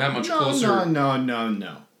we're that much closer.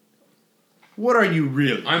 No. What are you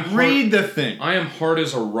really? Read the thing. I am hard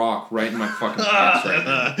as a rock right in my fucking pants right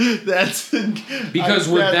now. Because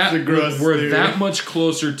we're that much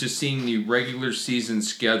closer to seeing the regular season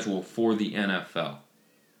schedule for the NFL.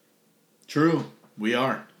 True. We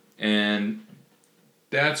are. And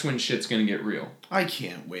that's when shit's going to get real. I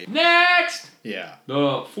can't wait. Next! Yeah.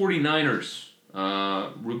 The 49ers.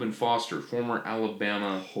 Reuben Foster, former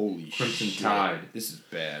Alabama Crimson Tide. This is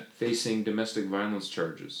bad. Facing domestic violence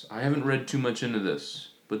charges. I haven't read too much into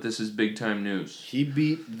this, but this is big time news. He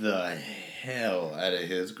beat the hell out of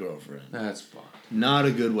his girlfriend. That's fucked. Not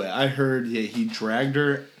a good way. I heard he dragged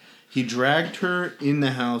her. He dragged her in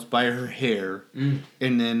the house by her hair and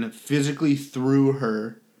then physically threw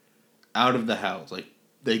her out of the house. Like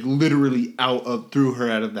literally threw her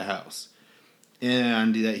out of the house.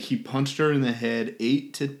 And that he punched her in the head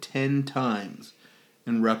 8 to 10 times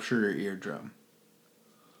and ruptured her eardrum.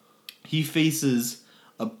 He faces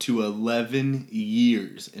up to 11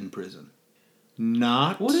 years in prison.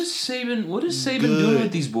 What is Saban doing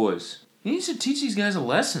with these boys? He needs to teach these guys a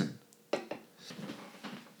lesson. I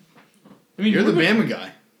mean, you're the Bama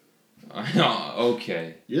guy.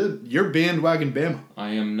 Okay. You're bandwagon Bama.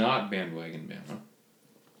 I am not bandwagon Bama.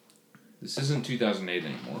 This isn't 2008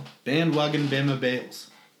 anymore. Bandwagon Bama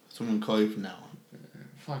Bales. That's what I'm going to call you from now on.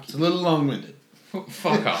 Fuck it's a little long-winded.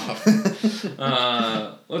 Fuck off.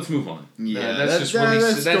 Let's move on. Yeah, that's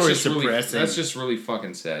just really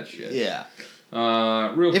fucking sad shit. Yeah.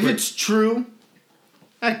 Real quick. If it's true,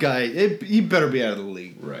 that guy, he better be out of the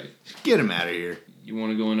league. Right. Get him out of here. You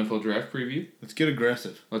want to go NFL draft preview? Let's get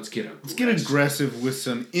aggressive. Let's get aggressive. Let's get aggressive with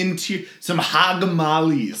some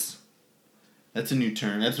hagamales. That's a new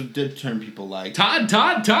term. That's what the term people like. Todd.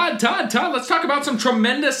 Let's talk about some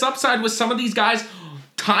tremendous upside with some of these guys.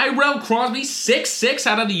 Tyrell Crosby, 6'6",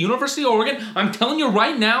 out of the University of Oregon. I'm telling you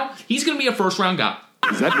right now, he's going to be a first-round guy.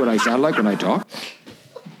 Is that what I sound like when I talk?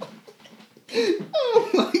 Oh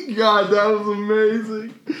my god, that was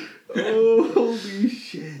amazing. Oh, holy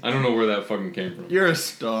shit. I don't know where that fucking came from. You're a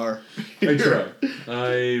star. I tried.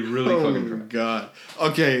 I really fucking tried. Oh god.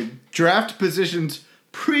 Okay, draft positions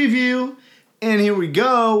preview. And here we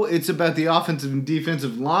go. It's about the offensive and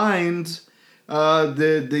defensive lines.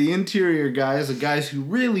 The interior guys, the guys who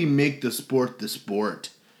really make the sport.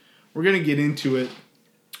 We're going to get into it.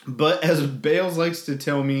 But as Bales likes to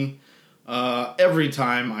tell me, every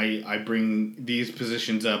time I bring these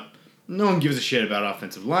positions up, no one gives a shit about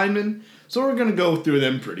offensive linemen. So we're going to go through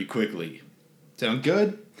them pretty quickly. Sound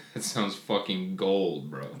good? That sounds fucking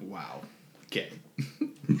gold, bro. Wow. Okay.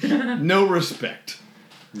 No respect.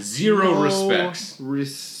 Zero respects.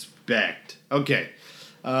 Respect. Okay.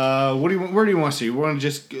 Where do you want to see?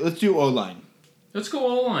 Let's do O-line. Let's go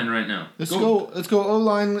O-line right now. Let's go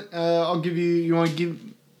O-line. I'll give you. You want to give?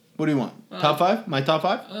 What do you want? Top 5? My top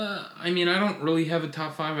 5? I mean, I don't really have a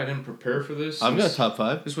top 5. I didn't prepare for this. I've got a top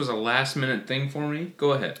 5. This was a last minute thing for me.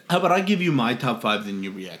 Go ahead. How about I give you my top 5, then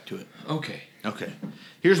you react to it? Okay.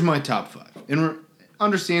 Here's my top 5. And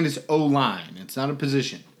understand it's O-line. It's not a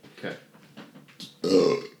position. Okay.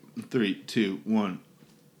 3, 2, 1.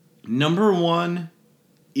 Number 1,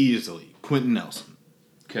 easily, Quentin Nelson.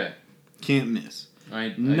 Okay. Can't miss. I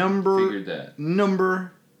figured that.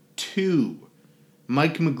 Number 2,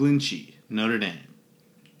 Mike McGlinchey, Notre Dame.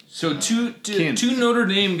 So two Notre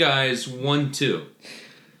Dame guys, 1-2.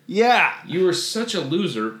 Yeah. You were such a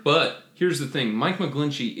loser, but here's the thing. Mike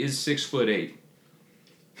McGlinchey is 6'8".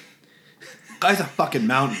 Guy's a fucking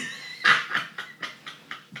mountain.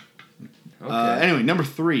 Okay. Anyway, number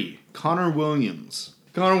 3, Connor Williams.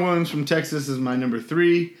 Connor Williams from Texas is my number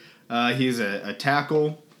 3. He's a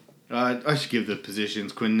tackle. I should give the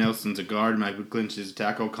positions. Quentin Nelson's a guard. Mike McGlinchey is a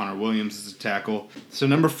tackle. Connor Williams is a tackle. So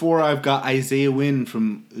number 4, I've got Isaiah Wynn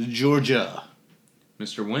from Georgia.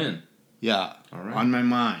 Mr. Wynn. Yeah. All right. On my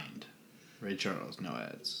mind. Ray Charles, no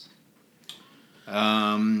ads.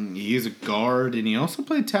 He's a guard, and he also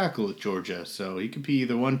played tackle at Georgia, so he could be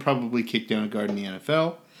either one. Probably kick down a guard in the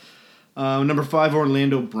NFL. Number 5,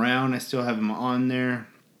 Orlando Brown. I still have him on there.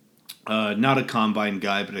 Not a combine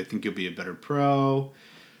guy, but I think he'll be a better pro.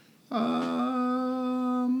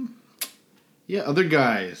 Other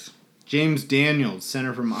guys. James Daniels,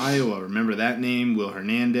 center from Iowa. Remember that name. Will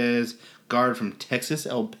Hernandez, guard from Texas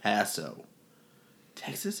El Paso.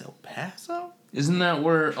 Texas El Paso? Isn't that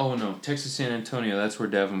where... Oh, no. Texas San Antonio. That's where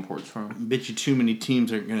Davenport's from. I bet you too many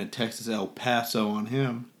teams aren't going to Texas El Paso on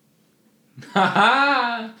him.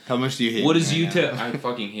 How much do you hate? What does UTEP? I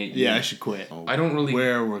fucking hate you. Yeah, I should quit. I don't really.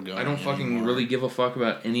 Where we're going? I don't fucking really give a fuck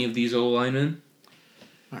about any of these O linemen.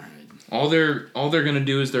 All right. All they're gonna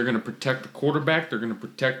do is they're gonna protect the quarterback. They're gonna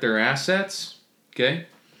protect their assets. Okay.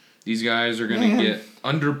 These guys are gonna get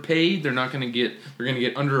underpaid. They're gonna get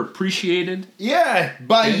underappreciated. Yeah,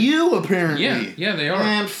 by you apparently. Yeah, they are.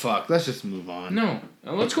 Man, fuck. Let's just move on. No.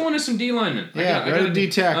 Let's go into some D linemen. Yeah, I got D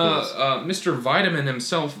tackles. Mr. Vitamin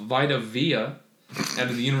himself, Vita Vea, out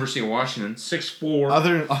of the University of Washington, 6'4".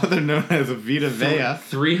 Other known as a Vita Vea.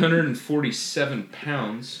 347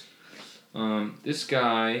 pounds. This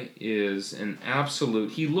guy is an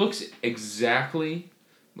absolute... He looks exactly...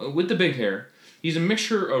 With the big hair. He's a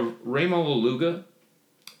mixture of Ray Malaluga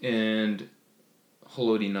and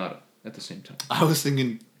Haloti Ngata at the same time. I was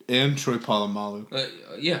thinking... And Troy Polamalu.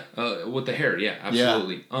 With the hair, yeah,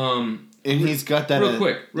 absolutely. Yeah. And he's got that... Real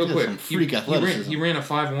quick. Some freak athleticism. He ran a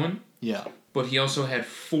 5'1". Yeah. But he also had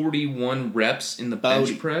 41 reps in the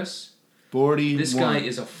bench press. 41. This guy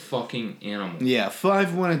is a fucking animal. Yeah,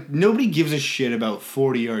 5'1". Nobody gives a shit about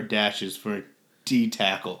 40-yard dashes for a D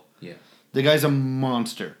tackle. Yeah. The guy's a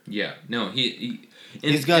monster. Yeah. No,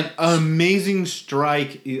 he's got amazing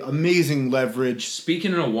strike, amazing leverage.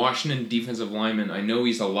 Speaking of a Washington defensive lineman, I know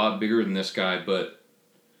he's a lot bigger than this guy, but,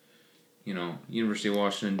 University of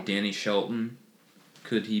Washington, Danny Shelton,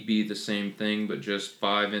 could he be the same thing, but just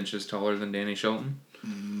 5 inches taller than Danny Shelton?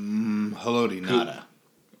 Haloti Ngata.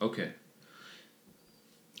 Okay.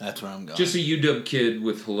 That's where I'm going. Just a UW kid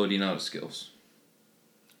with Haloti Ngata skills.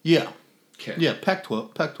 Yeah. Okay. Yeah,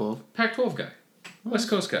 Pac-12. Pac-12 guy. West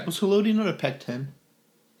Coast guy. Was Haloti not a Pac-10?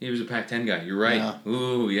 He was a Pac-10 guy. You're right. Yeah.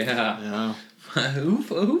 Ooh, yeah.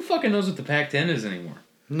 Who fucking knows what the Pac-10 is anymore?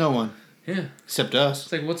 No one. Yeah. Except us.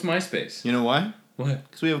 It's like, what's MySpace? You know why? What?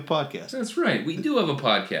 Because we have a podcast. That's right. We do have a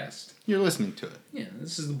podcast. You're listening to it. Yeah,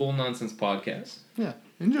 this is the Bull Nonsense Podcast. Yeah,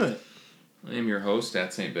 enjoy it. I am your host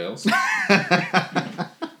at St. Bales.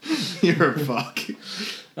 You're a fuck.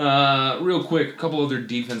 Real quick, a couple other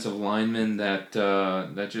defensive linemen that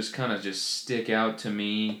just kind of stick out to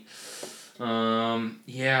me. Bilal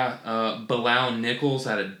Nichols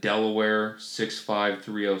out of Delaware, 6'5",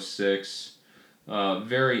 306.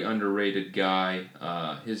 Very underrated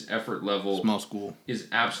guy. His effort level Small school is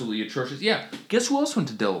absolutely atrocious. Yeah, guess who else went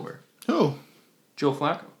to Delaware? Who? Joe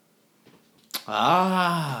Flacco.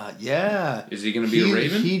 Ah, yeah. Is he going to be a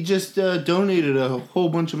Raven? He just donated a whole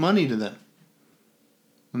bunch of money to them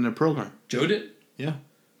in their program. Joe did? Yeah.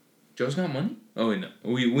 Joe's got money? Oh, wait, no.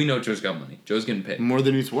 We know Joe's got money. Joe's getting paid. More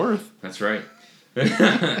than he's worth. That's right.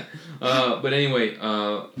 But anyway,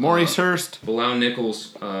 Maurice Hurst. Bilal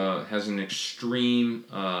Nichols has an extreme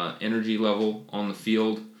energy level on the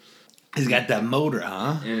field. He's got that motor,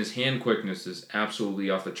 huh? And his hand quickness is absolutely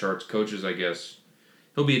off the charts. Coaches, I guess,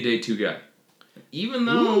 he'll be a day 2 guy. Even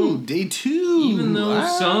though day 2. Even though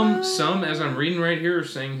some as I'm reading right here are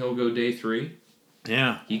saying he'll go day 3.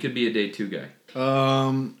 Yeah. He could be a day 2 guy.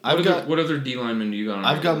 What other D linemen do you got on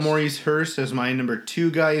I've got list? Maurice Hurst as my number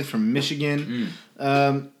 2 guy. He's from Michigan.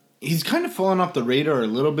 He's kind of fallen off the radar a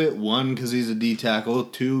little bit. 1, because he's a D tackle.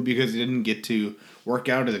 2, because he didn't get to work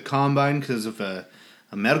out at the combine because of a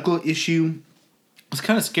medical issue. It's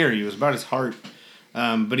kind of scary. It was about his heart.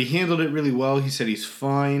 But he handled it really well. He said he's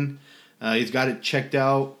fine. He's got it checked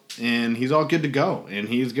out, and he's all good to go. And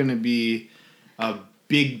he's going to be a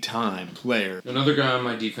big-time player. Another guy on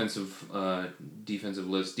my defensive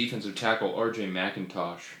list, defensive tackle, R.J.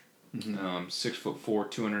 McIntosh.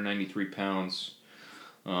 6'4", 293 pounds.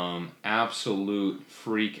 Absolute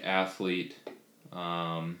freak athlete.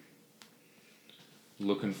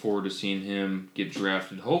 Looking forward to seeing him get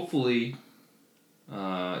drafted. Hopefully,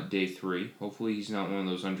 day 3. Hopefully he's not one of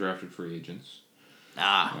those undrafted free agents.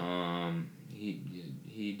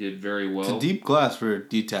 He did very well. It's a deep class for a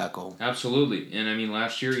D tackle. Absolutely. And I mean,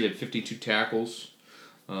 last year he had 52 tackles,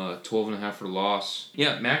 12.5 for loss.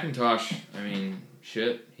 Yeah, McIntosh, I mean,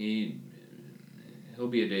 shit, he'll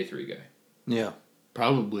be a day 3 guy. Yeah,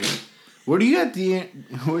 probably. Where do you have,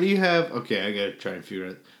 okay, I gotta try and figure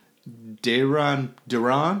it out. Duran?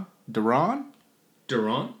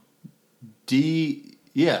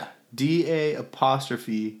 D-A''Ron.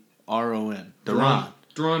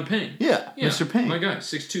 Duran Payne. Yeah, Mr. Payne. My guy,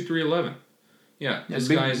 6'2", 311. Yeah, this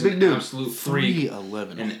big, guy is big an dude. absolute freak.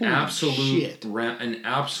 311. An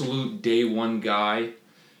absolute day 1 guy.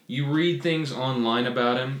 You read things online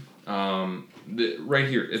about him. Right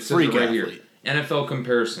here. It says it right here. NFL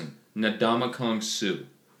comparison. Ndamukong Suh.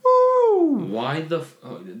 Woo! Why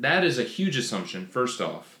that is a huge assumption, first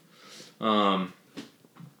off.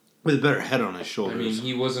 With a better head on his shoulders. I mean,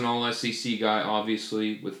 he was an all-SEC guy,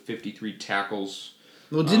 obviously, with 53 tackles.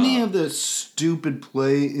 Well, didn't he have the stupid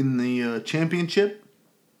play in the championship?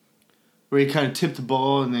 Where he kind of tipped the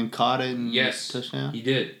ball and then caught it and touchdown? He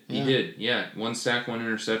did. He did, yeah. 1 sack, 1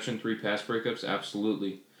 interception, 3 pass breakups,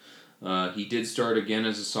 absolutely. He did start again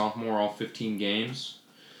as a sophomore, all 15 games.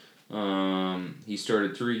 He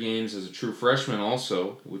started 3 games as a true freshman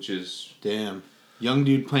also, which is... Damn. Young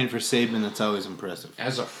dude playing for Saban, that's always impressive.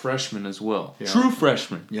 As a freshman as well. Yeah. True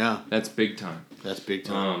freshman. Yeah. That's big time. That's big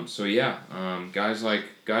time. So yeah, guys like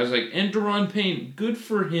and Duran Payne, good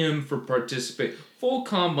for him for participate. Full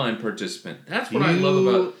combine participant. That's what I love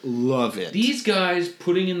about love it. These guys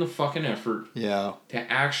putting in the fucking effort. Yeah. To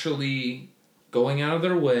actually going out of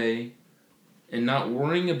their way and not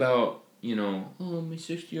worrying about, my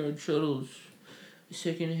 60-yard shuttle's a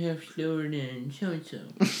second and a half slower than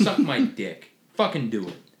so-and-so. Suck my dick. Fucking do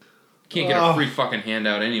it. Can't get a free fucking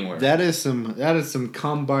handout anywhere. That is some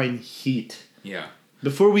combine heat. Yeah.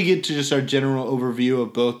 Before we get to just our general overview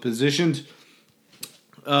of both positions,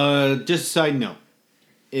 just a side note.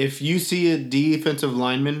 If you see a defensive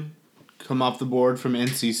lineman come off the board from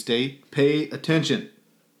NC State, pay attention.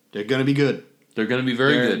 They're going to be good. They're going to be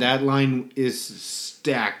very good. That line is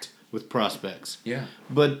stacked with prospects. Yeah.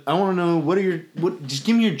 But I want to know, just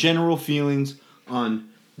give me your general feelings on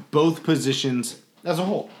both positions as a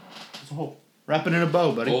whole. Wrap it in a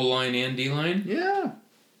bow, buddy. O-line and D-line? Yeah.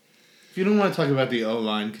 If you don't want to talk about the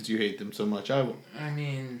O-line because you hate them so much, I will. I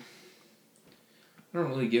mean, I don't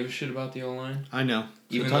really give a shit about the O-line. I know.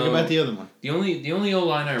 So talk about the other one. The only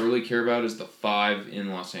O-line I really care about is the 5 in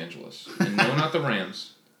Los Angeles. And no, not the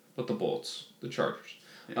Rams, but the Bolts, the Chargers.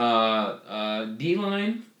 Yeah.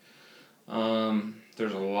 D-line,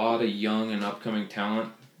 there's a lot of young and upcoming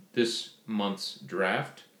talent this month's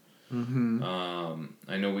draft. Mm-hmm.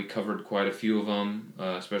 I know we covered quite a few of them,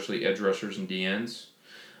 especially edge rushers and DNs,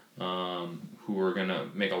 who are going to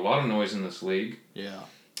make a lot of noise in this league. Yeah.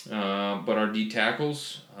 But our D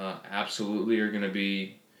tackles absolutely are going to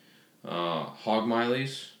be hog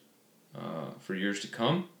mileys for years to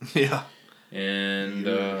come. Yeah. And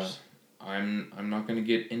I'm not going to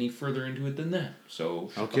get any further into it than that. So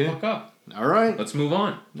shut okay. the fuck up. All right. Let's move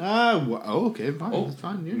on. Okay, fine. That's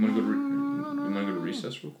fine. You want to go to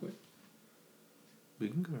recess real quick? We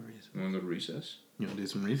can go to recess. You want to go to recess? You want to do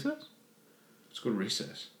some recess? Let's go to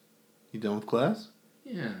recess. You done with class?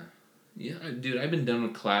 Yeah. Yeah, dude, I've been done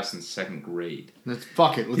with class in 2nd grade.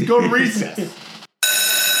 Fuck it. Let's go to recess.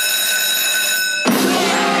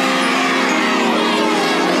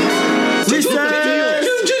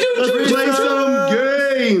 Let's play some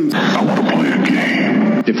games. I want to play a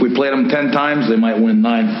game. If we played them 10 times, they might win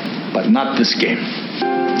 9. But not this game.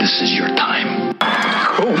 This is your time.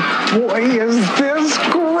 Oh boy, is this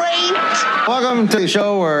great! Welcome to the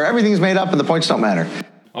show where everything's made up and the points don't matter.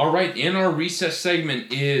 All right, and our recess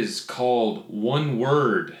segment is called One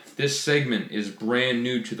Word. This segment is brand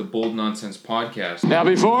new to the Bold Nonsense podcast. Now,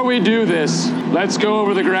 before we do this, let's go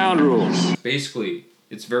over the ground rules. Basically,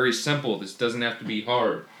 it's very simple. This doesn't have to be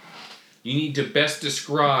hard. You need to best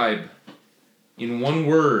describe, in one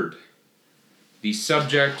word, the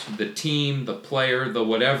subject, the team, the player, the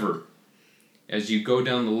whatever, as you go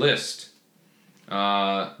down the list.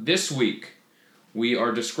 This week, we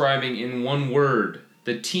are describing in one word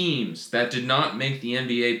the teams that did not make the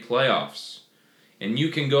NBA playoffs. And you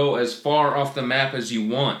can go as far off the map as you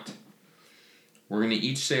want. We're going to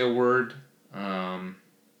each say a word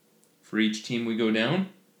for each team we go down.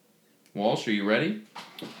 Walsh, are you ready?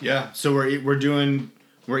 Yeah. So we're each doing one.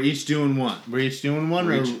 We're each doing one,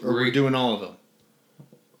 or we're doing all of them.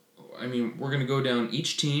 I mean, we're going to go down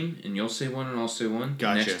each team, and you'll say one, and I'll say one.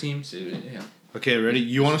 Gotcha. Next team, yeah. Okay, ready?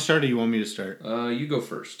 You want to start, or you want me to start? You go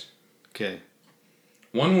first. Okay.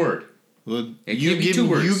 One word. Well, you give 2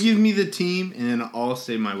 words. You give me the team, and then I'll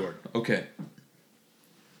say my word. Okay.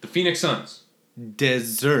 The Phoenix Suns.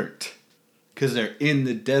 Desert. Because they're in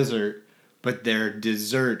the desert, but they're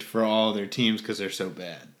dessert for all their teams because they're so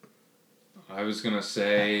bad. I was going to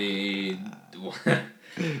say...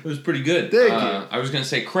 It was pretty good. Thank you. I was going to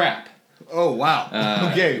say crap. Oh, wow.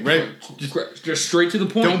 Okay, right. Just straight to the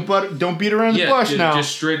point. Don't beat around the bush now.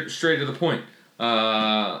 Just straight to the point.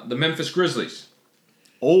 The Memphis Grizzlies.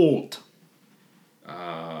 Old.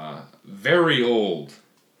 Very old.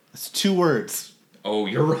 That's 2 words. Oh,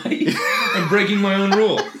 you're right. I'm breaking my own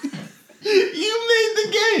rule. You made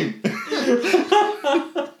the game.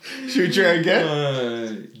 Should we try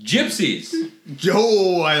again? Gypsies.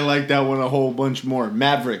 Oh, I like that one a whole bunch more.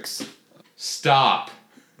 Mavericks. Stop.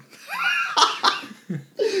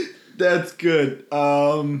 That's good.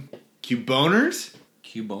 Cuboners? Cuboners?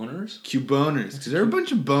 Cuboners. Because they're a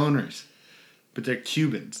bunch of boners. But they're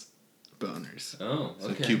Cubans. Boners. Oh,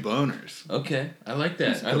 okay. So Cuboners. Okay, I like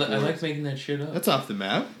that. I like making that shit up. That's off the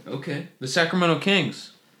map. Okay. The Sacramento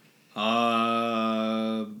Kings.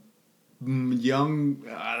 Young.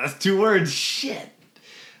 That's 2 words. Shit.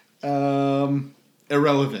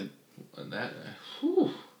 Irrelevant.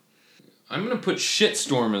 I'm gonna put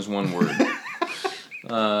shitstorm as one word.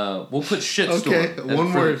 We'll put shitstorm. Okay,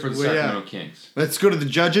 one word for the Sacramento Kings. Let's go to the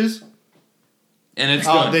judges. And it's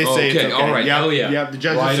done. They say it's okay. All right. Yep, Hell yeah. Yep. The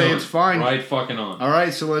judges right say on. it's fine. Right fucking on. All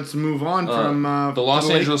right. So let's move on from the Los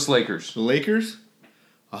Angeles Lakers. The Lakers.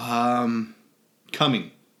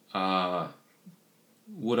 Coming.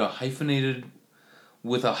 With a hyphen in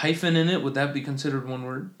it, would that be considered one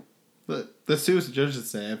word? But let's see what the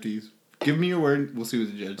judges say after you give me your word. We'll see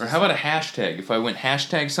what the judges say. Or how about a hashtag? If I went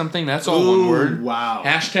hashtag something, that's all one word. Wow.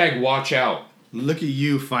 Hashtag watch out. Look at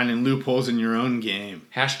you finding loopholes in your own game.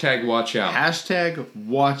 Hashtag watch out. Hashtag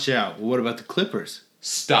watch out. Well, what about the Clippers?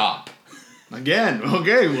 Stop. Again.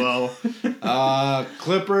 Okay, well.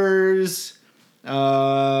 Clippers.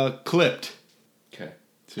 Clipped. Okay.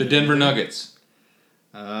 The Denver Nuggets.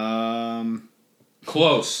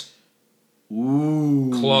 Close.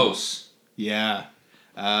 Ooh. Close. Yeah.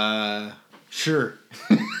 Sure.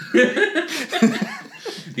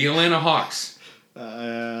 The Atlanta Hawks.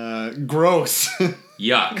 Gross.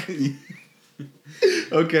 Yuck.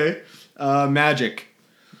 Okay. Magic.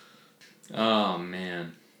 Oh,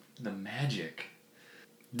 man. The Magic.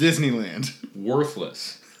 Disneyland.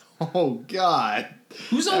 Worthless. Oh, God.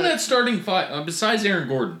 Who's on that starting five besides Aaron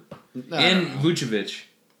Gordon? And Vucevic?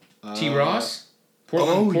 T. Ross?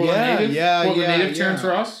 Portland native? Portland native Terrence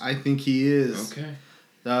Ross? I think he is. Okay.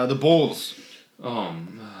 The Bulls.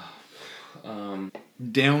 Downhill.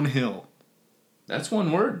 Downhill. That's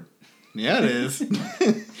one word. Yeah, it is.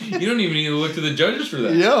 You don't even need to look to the judges for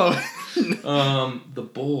that. Yo. The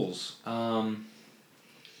Bulls. Well,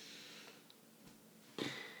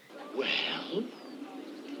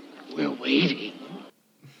 we're waiting.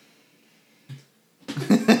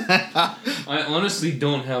 I honestly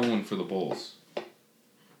don't have one for the Bulls.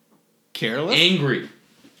 Careless? Angry.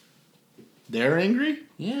 They're angry?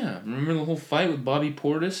 Yeah. Remember the whole fight with Bobby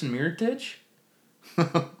Portis and Mirotic?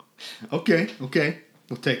 Okay. We'll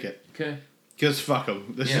take it. Okay. Because fuck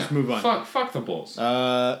them. Let's just move on. Fuck the Bulls.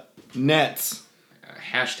 Nets.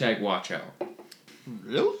 Hashtag watch out.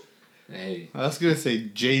 Really? Hey. I was going to say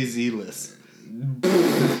Jay-Z-less.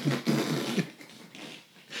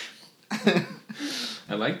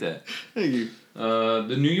 I like that. Thank you.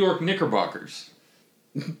 The New York Knickerbockers.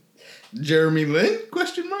 Jeremy Lin?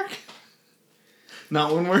 Question mark?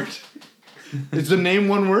 Not one word? Is the name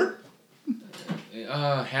one word?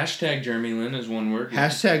 Hashtag Jeremy Lin is one word.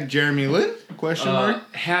 Hashtag Jeremy Lin? Question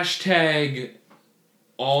mark? Hashtag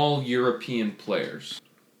all European players.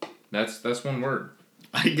 That's one word.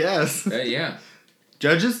 I guess. Yeah.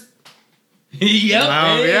 Judges? Yep.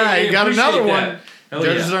 Wow, Hey, you got another one. Hell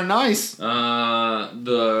Judges yeah. are nice.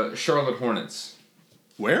 The Charlotte Hornets.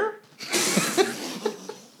 Where?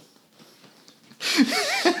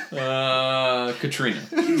 Katrina.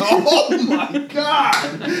 Oh my god!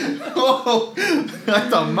 Oh, I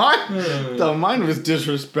thought mine was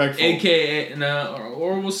disrespectful. AKA,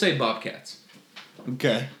 or we'll say Bobcats.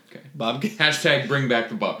 Okay. Bobcats. Hashtag bring back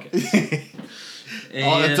the Bobcats.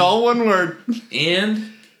 It's all one word.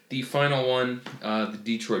 And the final one, the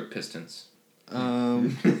Detroit Pistons.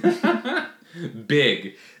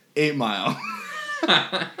 Big. 8 Mile.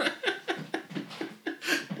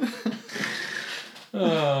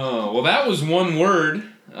 Oh, well, that was one word.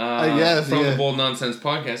 I guess, from yeah. the Bold Nonsense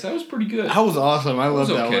podcast. That was pretty good. That was awesome. I love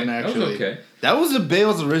that okay. one, actually. That was okay. That was a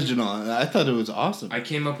Bales original. I thought it was awesome. I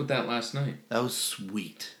came up with that last night. That was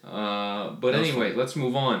sweet. But anyway, let's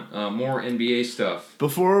move on. More NBA stuff.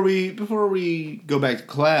 Before we go back to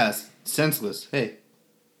class, senseless. Hey,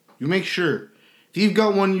 you make sure if you've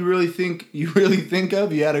got one you really think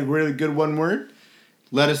of, you had a really good one word,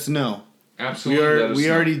 let us know. Absolutely. We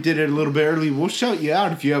already did it a little bit early. We'll shout you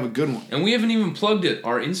out if you have a good one. And we haven't even plugged it.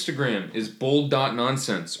 Our Instagram is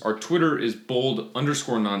bold.nonsense. Our Twitter is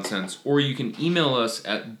bold_nonsense. Or you can email us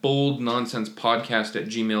at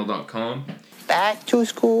boldnonsensepodcast@gmail.com. Back to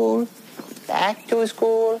school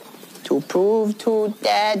to prove to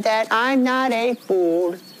Dad that I'm not a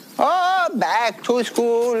fool. Oh, back to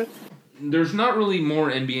school. There's not really more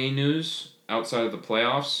NBA news outside of the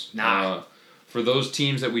playoffs. Nah. For those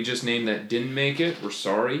teams that we just named that didn't make it, we're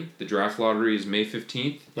sorry. The draft lottery is May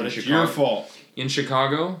 15th. But it's your fault. In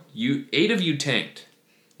Chicago, 8 of you tanked.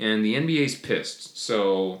 And the NBA's pissed.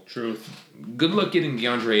 So, truth. Good luck getting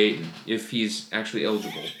DeAndre Ayton if he's actually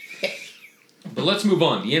eligible. But let's move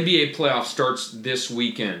on. The NBA playoff starts this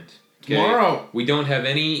weekend. Okay? Tomorrow. We don't have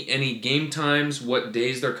any game times, what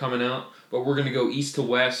days they're coming out, but we're going to go east to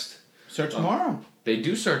west. Start tomorrow. They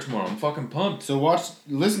do start tomorrow. I'm fucking pumped. So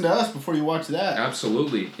listen to us before you watch that.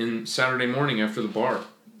 Absolutely. In Saturday morning after the bar.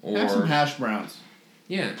 Or have some hash browns.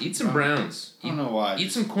 Yeah, eat some browns. I don't know why.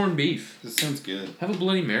 Eat some corned beef. This sounds good. Have a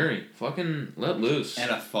Bloody Mary. Fucking let loose.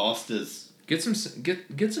 And a Foster's. Get some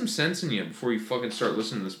sense in you before you fucking start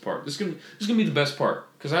listening to this part. This is gonna be the best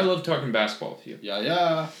part because I love talking basketball with you.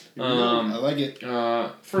 Yeah. I like it.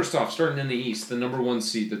 First off, starting in the East, the number 1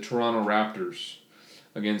 seed, the Toronto Raptors,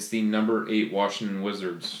 against the number 8 Washington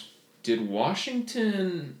Wizards. Did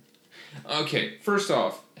Washington? Okay, first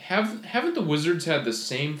off, haven't the Wizards had the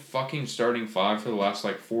same fucking starting 5 for the last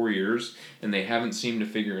 4 years, and they haven't seemed to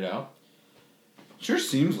figure it out? Sure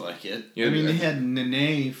seems like it. Yeah, I mean, they had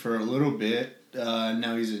Nene for a little bit.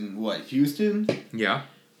 Now he's in, Houston? Yeah.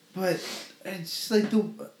 But it's just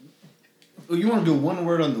you want to go one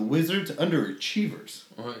word on the Wizards? Underachievers.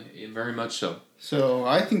 Very much so. So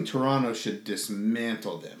I think Toronto should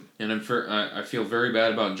dismantle them. And I feel very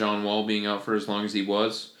bad about John Wall being out for as long as he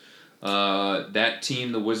was. That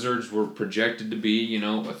team, the Wizards, were projected to be,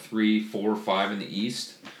 a 3, 4, 5 in the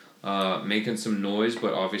East. Making some noise,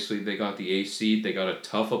 but obviously they got the 8th seed. They got a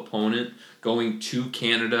tough opponent going to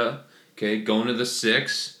Canada. Okay, going to the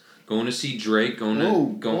 6, going to see Drake, going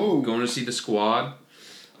to see the squad.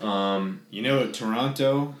 You know what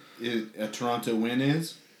Toronto win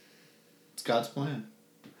is? It's God's plan.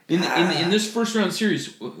 In this first round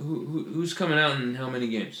series, who's coming out in how many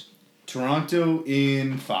games? Toronto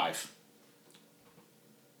in 5.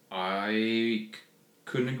 I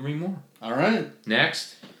couldn't agree more. All right.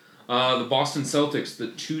 Next, the Boston Celtics,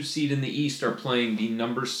 the 2 seed in the East, are playing the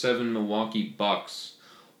number 7 Milwaukee Bucks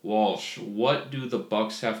Walsh, what do the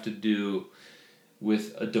Bucks have to do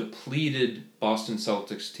with a depleted Boston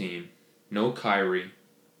Celtics team? No Kyrie.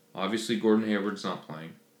 Obviously, Gordon Hayward's not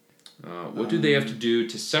playing. What do they have to do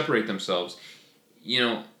to separate themselves? You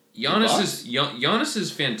know, Giannis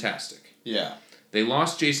is fantastic. Yeah. They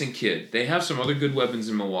lost Jason Kidd. They have some other good weapons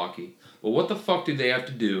in Milwaukee. But what the fuck do they have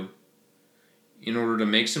to do in order to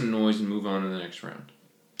make some noise and move on to the next round?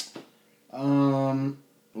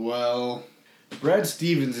 Well, Brad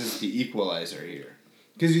Stevens is the equalizer here.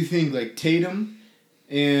 Because you think, like, Tatum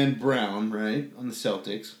and Brown, right, on the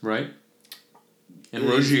Celtics. Right. And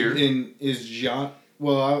Rozier. I'm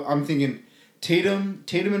thinking Tatum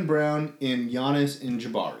and Brown, and Giannis and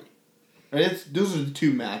Jabari. Right? Those are the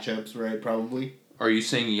two matchups, right, probably. Are you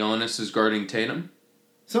saying Giannis is guarding Tatum?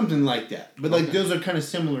 Something like that. But, like, those are kind of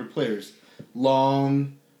similar players.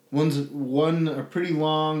 One are pretty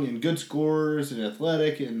long and good scorers and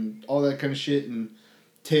athletic and all that kind of shit, and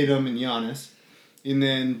Tatum and Giannis. And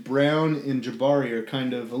then Brown and Jabari are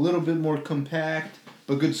kind of a little bit more compact,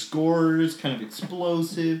 but good scorers, kind of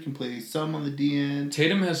explosive, can play some on the DN.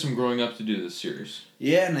 Tatum has some growing up to do this series.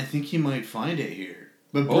 Yeah, and I think he might find it here.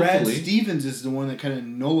 But Brad Stevens is the one that kind of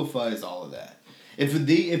nullifies all of that.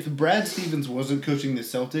 If Brad Stevens wasn't coaching the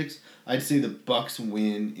Celtics, I'd say the Bucks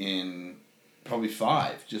win in probably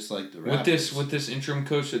 5, just like the Raptors. With this interim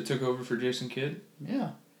coach that took over for Jason Kidd?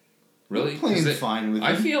 Yeah. Really? Playing fine with him.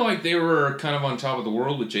 I feel like they were kind of on top of the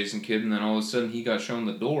world with Jason Kidd, and then all of a sudden he got shown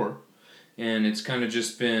the door. And it's kind of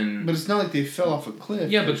just been... But it's not like they fell off a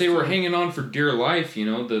cliff. Yeah, but they were hanging on for dear life, you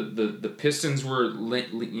know. The Pistons were,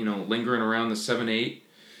 lingering around the 7-8.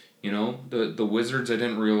 You know, the Wizards, I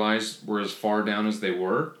didn't realize, were as far down as they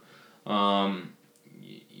were.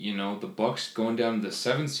 You know, the Bucks going down to the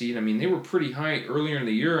 7th seed. I mean, they were pretty high earlier in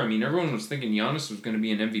the year. I mean, everyone was thinking Giannis was going to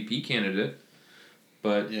be an MVP candidate.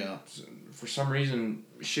 But for some reason,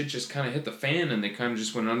 shit just kind of hit the fan, and they kind of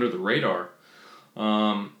just went under the radar.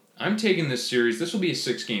 I'm taking this series. This will be a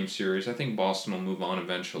 6-game series. I think Boston will move on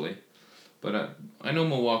eventually. But I know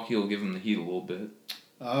Milwaukee will give them the heat a little bit.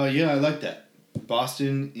 Yeah, I like that.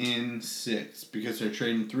 Boston in 6 because they're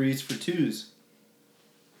trading 3s for 2s.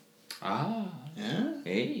 Ah. Yeah?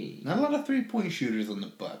 Hey. Not a lot of 3-point shooters on the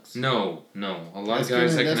Bucks. No. A lot of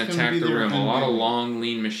guys that can attack the rim. A lot of long,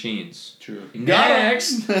 lean machines. True.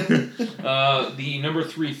 Next! The number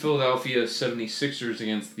 3 Philadelphia 76ers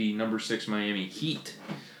against the number 6 Miami Heat.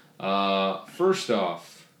 First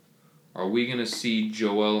off, are we going to see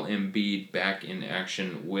Joel Embiid back in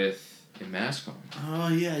action with a mask on? Oh,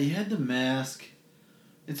 yeah, he had the mask.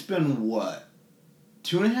 It's been, what,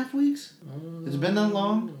 2.5 weeks? Has it been that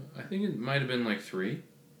long? I think it might have been like 3.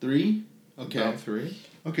 3? Okay. About 3.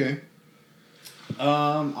 Okay.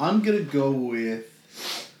 I'm going to go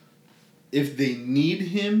with, if they need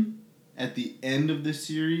him at the end of the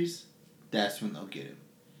series, that's when they'll get him.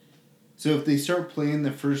 So if they start playing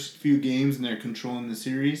the first few games and they're controlling the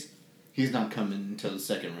series, he's not coming until the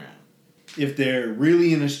second round. If they're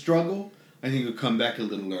really in a struggle, I think he'll come back a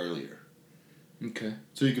little earlier. Okay.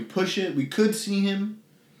 So you can push it. We could see him,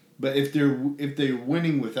 but if they're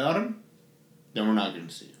winning without him, then we're not going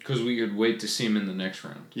to see him. Because we could wait to see him in the next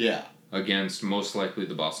round. Yeah. Against most likely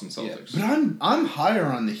the Boston Celtics. Yeah. But I'm higher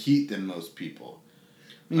on the Heat than most people.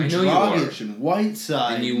 I mean, know you are. and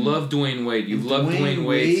Whiteside. And you love Dwayne Wade. You've loved Dwayne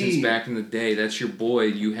Wade since back in the day. That's your boy.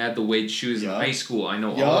 You had the Wade shoes in high school. I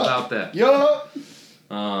know all about that. Yup.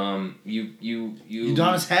 You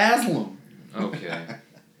Udonis Haslem. Okay.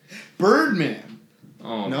 Birdman.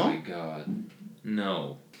 Oh my God.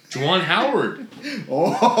 No. Juwan Howard.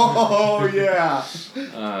 Oh yeah.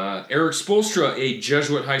 Eric Spoelstra, a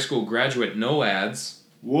Jesuit high school graduate. No ads.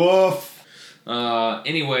 Woof.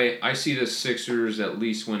 Anyway, I see the Sixers at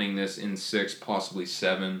least winning this in 6, possibly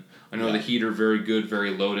 7. I know the Heat are very good,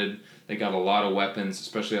 very loaded. They got a lot of weapons,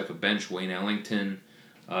 especially off the bench. Wayne Ellington.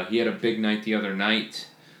 He had a big night the other night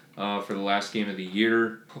for the last game of the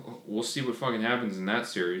year. We'll see what fucking happens in that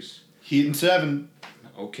series. Heat in 7.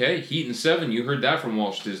 Okay, Heat in 7. You heard that from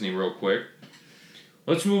Walsh Disney real quick.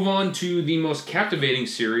 Let's move on to the most captivating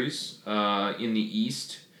series in the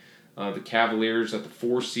East. The Cavaliers at the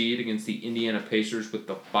 4 seed against the Indiana Pacers with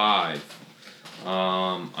the 5.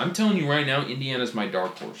 I'm telling you right now, Indiana's my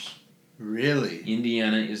dark horse. Really?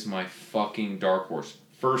 Indiana is my fucking dark horse.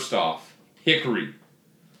 First off, Hickory.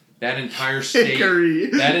 That entire state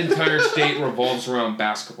revolves around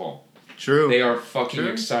basketball. True. They are fucking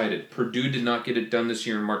excited. Purdue did not get it done this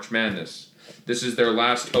year in March Madness. This is their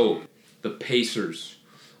last hope. The Pacers.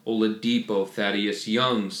 Oladipo, Thaddeus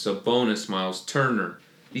Young, Sabonis, Miles Turner.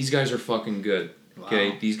 These guys are fucking good.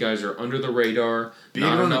 Okay? Wow. These guys are under the radar.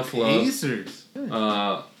 Not enough love. Pacers.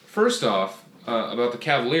 First off, about the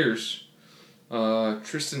Cavaliers,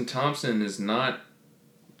 Tristan Thompson is not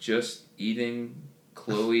just eating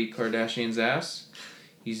Khloe Kardashian's ass.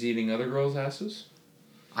 He's eating other girls' asses.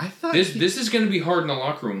 I thought this is going to be hard in the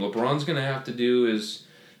locker room. LeBron's going to have to do is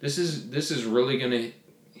this is really going to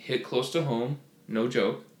hit close to home. No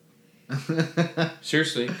joke.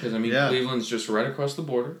 Seriously, because I mean Cleveland's just right across the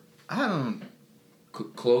border. I don't.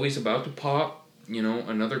 Khloe's about to pop. You know,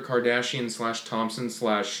 another Kardashian / Thompson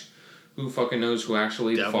 / who fucking knows who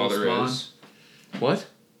actually the father is. What?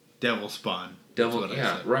 Devil spawn. Devil.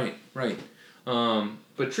 Yeah. Right.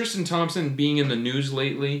 But Tristan Thompson being in the news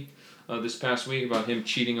lately, this past week about him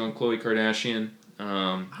cheating on Khloe Kardashian.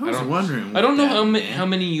 I was wondering. I don't know how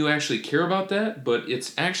many you actually care about that, but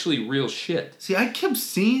it's actually real shit. See, I kept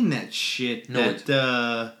seeing that shit.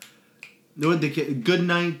 No, good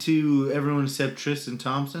night to everyone except Tristan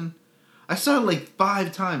Thompson. I saw it like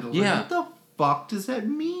 5 times. I was like, what the fuck does that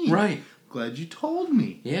mean? Right. Glad you told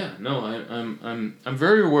me. Yeah. No, I'm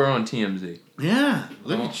very aware on TMZ. Yeah.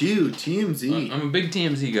 Look at you, TMZ. I'm a big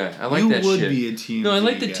TMZ guy. I like that shit. You would be a TMZ. No, I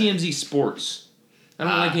like the guy. TMZ sports. I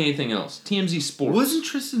don't like anything else. TMZ sports. Wasn't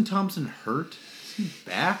Tristan Thompson hurt? Is he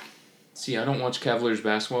back? See, I don't watch Cavaliers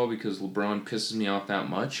basketball because LeBron pisses me off that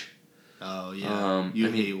much. Oh, yeah. You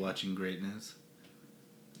hate watching greatness.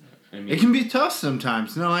 I mean, it can be tough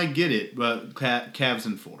sometimes. No, I get it. But Cavs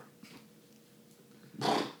in 4.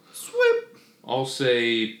 Sweep. I'll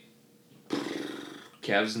say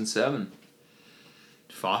Cavs in 7.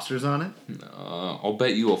 Foster's on it? I'll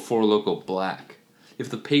bet you a 4 Loco black. If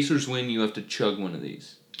the Pacers win, you have to chug one of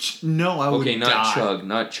these. No, I would die. Okay,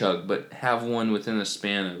 not chug, but have one within a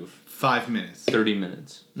span of 5 minutes. 30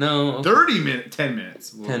 minutes. No. Okay. 30 minutes. 10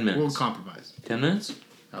 minutes. 10 minutes. We'll compromise. 10 minutes?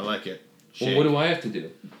 I like it. Well, what do I have to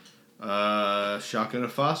do? Shotgun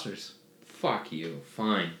of Foster's. Fuck you.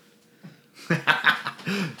 Fine.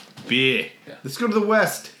 Yeah. Let's go to the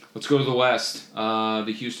West. Let's go to the West.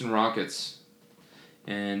 The Houston Rockets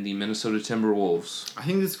and the Minnesota Timberwolves. I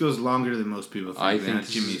think this goes longer than most people think. I think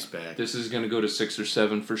Jimmy's back. This is going to go to 6 or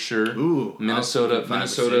 7. For sure. Ooh, Minnesota, 5 or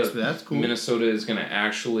 6, but that's cool. Minnesota is going to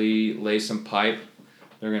actually lay some pipe.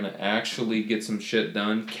 They're going to actually get some shit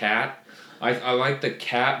done. Cat. I like the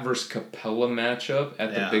Cat versus Capella matchup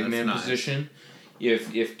at the big man position.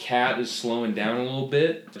 If Cat is slowing down a little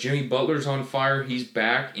bit, Jimmy Butler's on fire. He's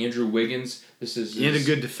back. Andrew Wiggins. And a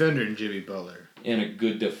good defender in Jimmy Butler. And a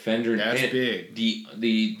good defender. That's big.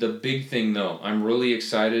 The big thing though, I'm really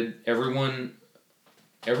excited. Everyone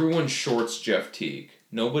shorts Jeff Teague.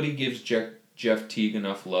 Nobody gives Jeff Teague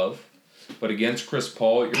enough love. But against Chris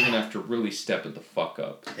Paul, you're going to have to really step it the fuck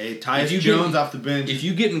up. Hey, Tyus Jones off the bench. If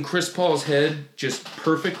you get in Chris Paul's head just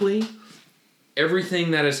perfectly,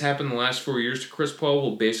 everything that has happened the last 4 years to Chris Paul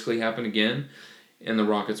will basically happen again, and the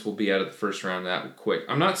Rockets will be out of the first round that quick.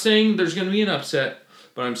 I'm not saying there's going to be an upset,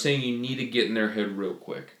 but I'm saying you need to get in their head real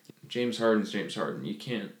quick. James Harden's James Harden. You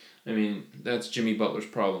can't. I mean, that's Jimmy Butler's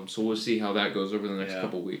problem, so we'll see how that goes over the next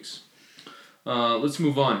couple weeks. Let's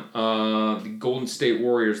move on. The Golden State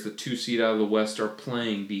Warriors, the 2 seed out of the West, are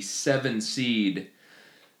playing the 7 seed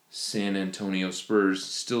San Antonio Spurs.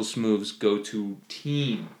 Still Smooth's go-to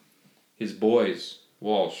team. His boys.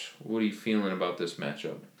 Walsh, what are you feeling about this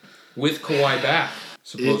matchup? With Kawhi back,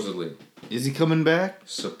 supposedly. Is he coming back?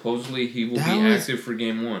 Supposedly he will be active for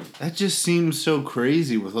Game 1. That just seems so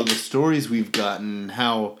crazy with all the stories we've gotten,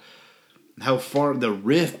 how far the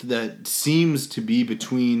rift that seems to be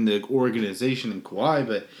between the organization and Kawhi.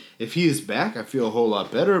 But if he is back, I feel a whole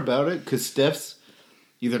lot better about it because Steph's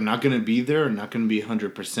either not going to be there or not going to be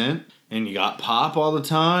 100%. And you got Pop all the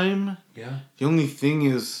time. Yeah. The only thing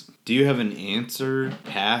is, do you have an answer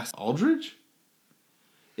past Aldridge?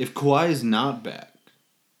 If Kawhi is not back,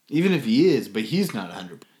 even if he is, but he's not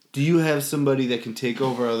 100%, do you have somebody that can take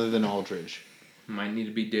over other than Aldridge? Might need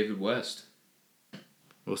to be David West.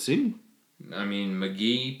 We'll see. I mean,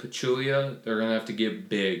 McGee, Pachulia, they're going to have to get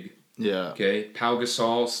big. Yeah. Okay? Pau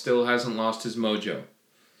Gasol still hasn't lost his mojo.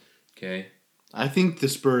 Okay? I think the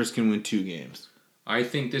Spurs can win 2 games. I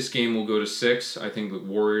think this game will go to 6. I think the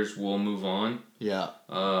Warriors will move on. Yeah.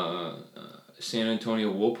 San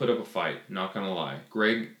Antonio will put up a fight, not going to lie.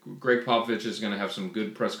 Greg Popovich is going to have some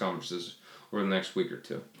good press conferences over the next week or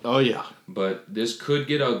 2. Oh, yeah. But this could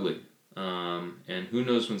get ugly. And who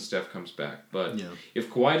knows when Steph comes back. But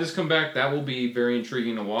if Kawhi does come back, that will be very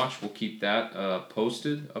intriguing to watch. We'll keep that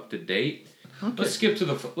posted, up to date. Okay. Let's skip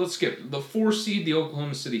the 4 seed, the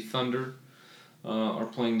Oklahoma City Thunder. Are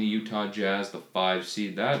playing the Utah Jazz, the 5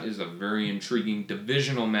 seed. That is a very intriguing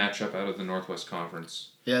divisional matchup out of the Northwest Conference.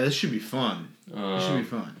 Yeah, this should be fun.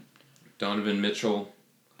 Donovan Mitchell,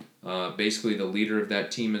 basically the leader of that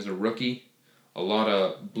team, is a rookie. A lot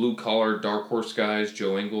of blue-collar dark horse guys,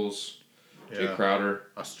 Joe Ingles, Jay Crowder.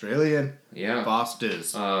 Australian. Yeah.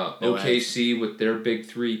 Fosters. OKC with their big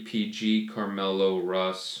three, PG, Carmelo,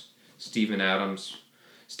 Russ, Steven Adams.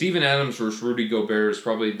 Steven Adams versus Rudy Gobert is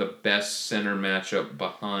probably the best center matchup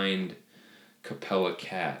behind Capella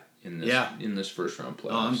Cat in this first round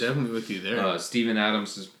playoffs. Oh, I'm definitely with you there. Steven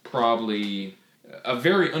Adams is probably a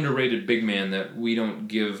very underrated big man that we don't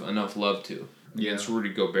give enough love to against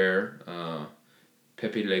Rudy Gobert.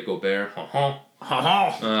 Pepe Le Gobert.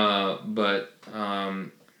 But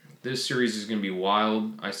this series is going to be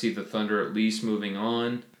wild. I see the Thunder at least moving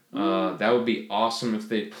on. That would be awesome if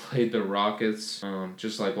they played the Rockets,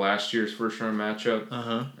 just like last year's first round matchup.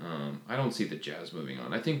 I don't see the Jazz moving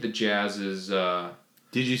on. I think the Jazz is.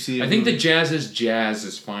 Did you see? I think the Jazz's jazz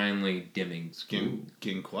is finally dimming. It's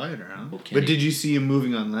getting quieter, huh? Well, but did you see him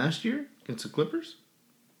moving on last year against the Clippers?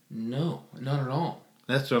 No, not at all.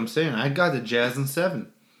 That's what I'm saying. I got the Jazz in 7. And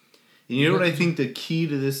you know what I think the key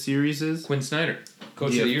to this series is? Quinn Snyder,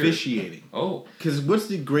 coach the of the year. Officiating. Oh, because what's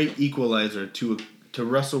the great equalizer to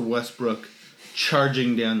Russell Westbrook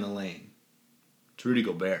charging down the lane? It's Rudy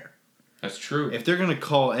Gobert. That's true. If they're gonna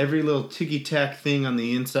call every little ticky-tack thing on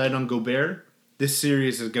the inside on Gobert, this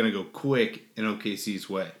series is gonna go quick in OKC's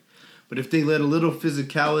way. But if they let a little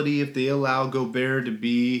physicality, if they allow Gobert to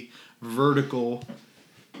be vertical,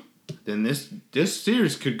 then this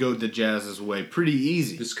series could go the Jazz's way pretty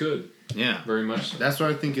easy. This could. Yeah. Very much so. That's what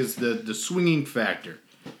I think is the swinging factor.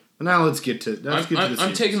 But now let's get to the series.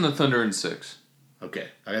 I'm taking the Thunder in 6. Okay.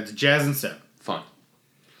 I got the Jazz in 7. Fine.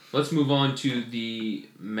 Let's move on to the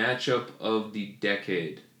matchup of the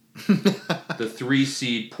decade. The 3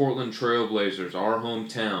 seed Portland Trailblazers, our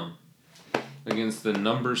hometown, against the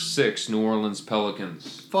number 6 New Orleans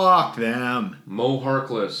Pelicans. Fuck them. Mo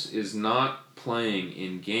Harkless is not playing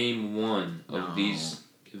in game 1 of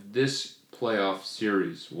this playoff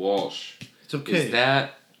series. Walsh. It's okay. Is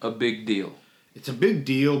that a big deal? It's a big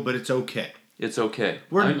deal, but it's okay. It's okay.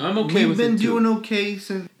 I'm okay with it. We've been doing okay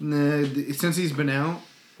since he's been out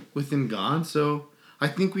with him gone, so I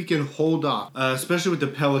think we can hold off. Especially with the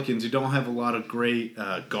Pelicans, who don't have a lot of great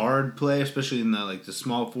guard play, especially in the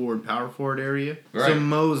small forward, power forward area. Right. So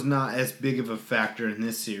Mo's not as big of a factor in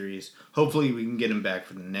this series. Hopefully we can get him back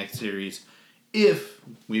for the next series if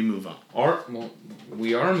we move on.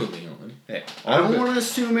 We are moving on. Hey, I don't want to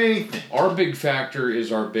assume anything. Our big factor is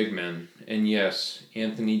our big men. And yes,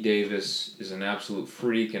 Anthony Davis is an absolute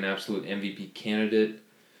freak, an absolute MVP candidate.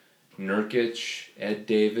 Nurkic, Ed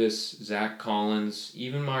Davis, Zach Collins,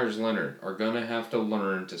 even Myers Leonard are going to have to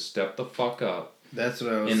learn to step the fuck up. That's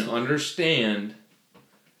what I was and understand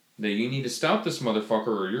that you need to stop this motherfucker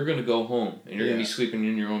or you're going to go home and you're going to be sleeping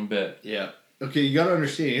in your own bed. Yeah. Okay, you got to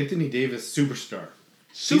understand, Anthony Davis, superstar.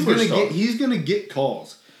 He's going to get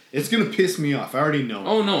calls. It's going to piss me off. I already know.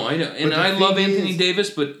 Oh, no, I know. And I love Anthony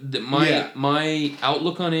Davis, but my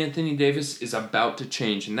outlook on Anthony Davis is about to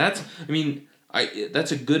change. And that's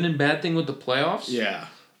a good and bad thing with the playoffs. Yeah.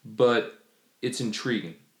 But it's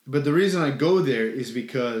intriguing. But the reason I go there is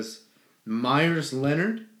because Myers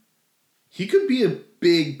Leonard, he could be a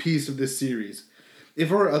big piece of this series.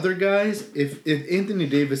 If our other guys, if Anthony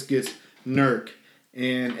Davis gets Nurk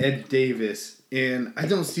and Ed Davis, and I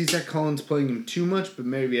don't see Zach Collins playing him too much, but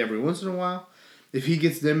maybe every once in a while, if he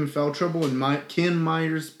gets them in foul trouble and can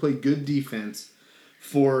Myers play good defense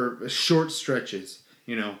for short stretches,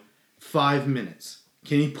 5 minutes.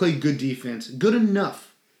 Can he play good defense? Good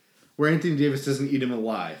enough where Anthony Davis doesn't eat him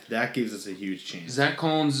alive. That gives us a huge chance. Zach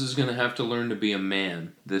Collins is going to have to learn to be a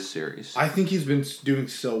man this series. I think he's been doing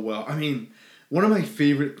so well. I mean, one of my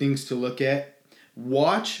favorite things to look at,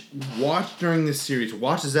 watch during this series.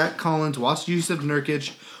 Watch Zach Collins, watch Jusuf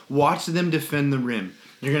Nurkic, watch them defend the rim.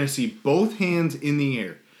 You're going to see both hands in the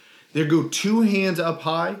air. They go 2 hands up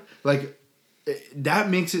high, that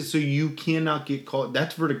makes it so you cannot get caught.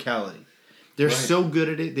 That's verticality. They're so good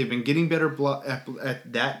at it. They've been getting better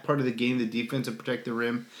at that part of the game, the defense and protect the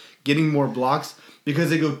rim, getting more blocks because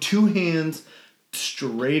they go 2 hands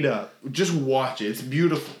straight up. Just watch it. It's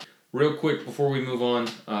beautiful. Real quick before we move on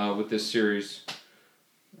with this series,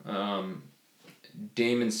 Dame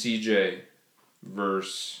and CJ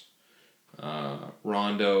versus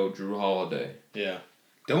Rondo, Drew Holiday. Yeah.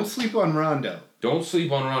 Don't sleep on Rondo. Don't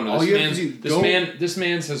sleep on Rondo. This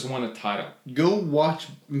man has won a title. Go watch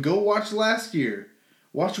last year.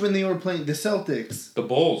 Watch when they were playing the Celtics. The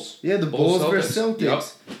Bulls. Yeah, the Bulls versus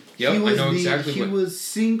Celtics. Yep. I know exactly He was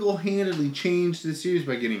single-handedly changed the series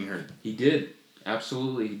by getting hurt. He did.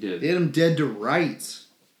 Absolutely he did. They had him dead to rights.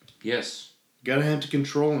 Yes. Gotta have to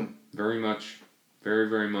control him. Very much. Very,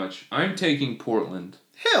 very much. I'm taking Portland.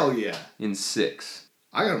 Hell yeah. In 6.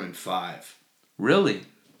 I got him in 5. Really?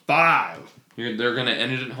 5. They're going to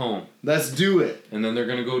end it at home. Let's do it. And then they're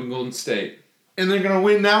going to go to Golden State. And they're going to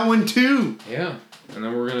win that one too. Yeah. And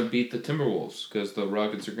then we're going to beat the Timberwolves because the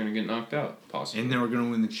Rockets are going to get knocked out, possibly. And then we're going to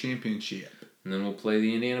win the championship. And then we'll play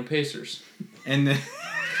the Indiana Pacers. And then...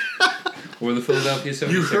 or the Philadelphia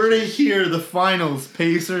 76ers. You heard it here, the finals.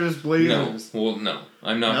 Pacers, Blazers. No. Well, no.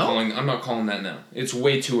 I'm not calling that now. It's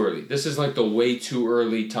way too early. This is like the way too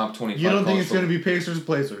early top 25. You don't think it's going to be Pacers,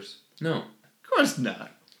 Blazers? No. Of course not.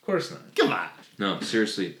 Of course not. Come on. No,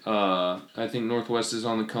 seriously. I think Northwest is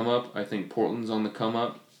on the come up. I think Portland's on the come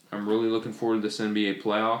up. I'm really looking forward to this NBA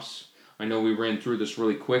playoffs. I know we ran through this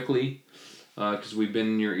really quickly because we've been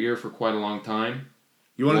in your ear for quite a long time.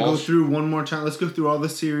 You want to go through one more time? Let's go through all the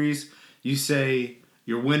series. You say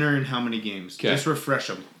your winner in how many games? Kay. Just refresh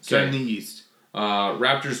them. Start in the East.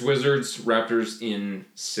 Raptors, Wizards. Raptors in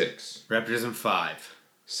 6. Raptors in 5.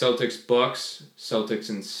 Celtics, Bucks. Celtics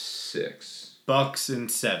in 6. Bucks in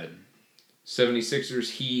 7.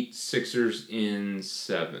 76ers, Heat. Sixers in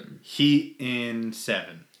 7. Heat in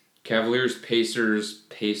 7. Cavaliers, Pacers.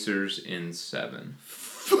 Pacers in 7.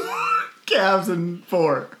 Cavs in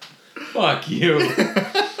 4. Fuck you.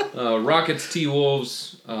 Rockets,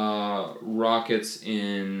 T-Wolves. Rockets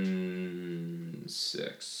in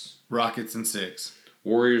 6. Rockets in 6.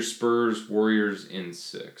 Warriors, Spurs. Warriors in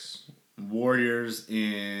 6. Warriors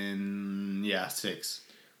in 6.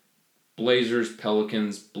 Blazers,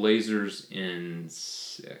 Pelicans. Blazers in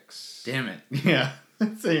 6. Damn it. Yeah.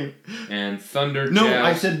 Same. And Thunder, No, Jazz.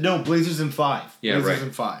 I said no. Blazers in 5. Yeah, Blazers right.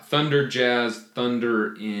 in 5. Thunder, Jazz.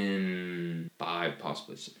 Thunder in 5,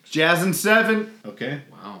 possibly 6. Jazz in 7. Okay.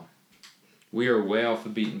 Wow. We are way off the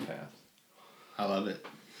beaten path. I love it.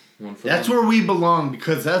 That's where we belong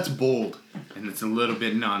because that's bold and it's a little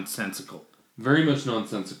bit nonsensical. Very much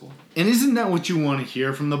nonsensical. And isn't that what you want to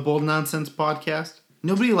hear from the Bold Nonsense podcast?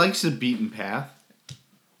 Nobody likes the beaten path.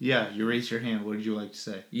 Yeah, you raised your hand. What did you like to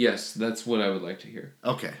say? Yes, that's what I would like to hear.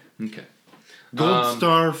 Okay. Okay. Gold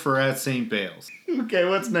star for at St. Bale's. Okay,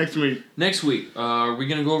 what's next week? Next week, are we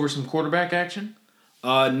going to go over some quarterback action?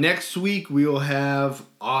 Next week, we will have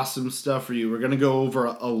awesome stuff for you. We're going to go over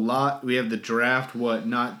a lot. We have the draft,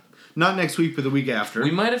 not next week, but the week after. We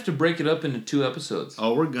might have to break it up into 2 episodes.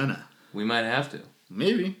 Oh, we're gonna. We might have to.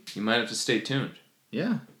 Maybe. You might have to stay tuned.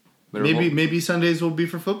 Yeah. Maybe Sundays will be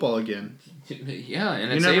for football again. Yeah,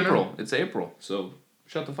 and it's April. Know. It's April, so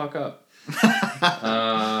shut the fuck up.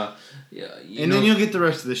 Then you'll get the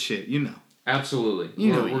rest of the shit,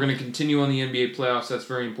 Absolutely. We're going to continue on the NBA playoffs. That's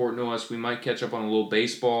very important to us. We might catch up on a little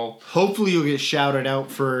baseball. Hopefully you'll get shouted out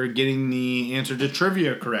for getting the answer to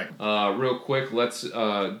trivia correct. Real quick, let's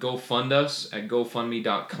go fund us at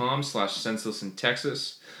gofundme.com/senselessin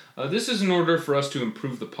Texas. This is in order for us to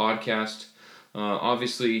improve the podcast.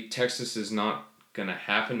 Obviously, Texas is not going to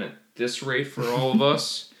happen at this rate for all of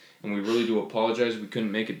us. And we really do apologize. We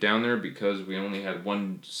couldn't make it down there because we only had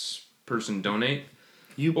one person donate.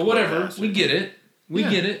 But whatever, we get it. We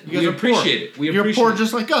get it. We appreciate it. You're poor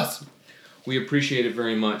just like us. We appreciate it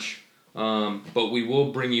very much. But we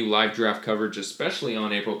will bring you live draft coverage, especially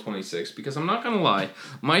on April 26th, because I'm not going to lie.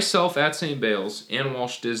 Myself at St. Bale's and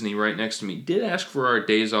Walsh Disney right next to me did ask for our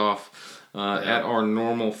days off at our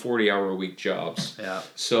normal 40-hour-a-week jobs. Yeah.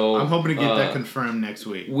 So I'm hoping to get that confirmed next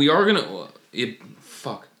week. We are going to...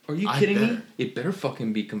 Fuck. Are you kidding me? It better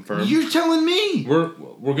fucking be confirmed. You're telling me.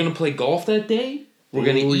 We're going to play golf that day. We're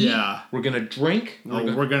going to eat. Yeah. We're going to drink.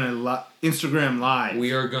 We're going to Instagram Live.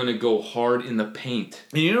 We are going to go hard in the paint.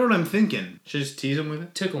 And you know what I'm thinking? Should I just tease him with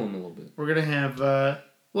it? Tickle him a little bit. We're going to have,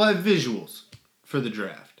 we'll have visuals for the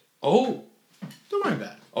draft. Oh. Don't worry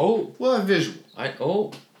about it. Oh. We'll have visuals.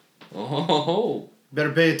 Oh.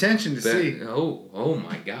 Better pay attention to see. Oh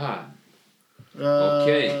my God.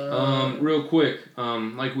 Okay. Real quick,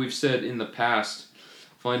 like we've said in the past,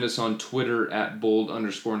 find us on Twitter at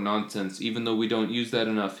bold_nonsense. Even though we don't use that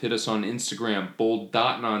enough, hit us on Instagram,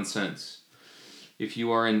 bold.nonsense. If you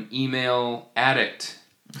are an email addict,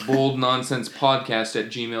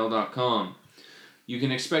 boldnonsensepodcast@gmail.com. You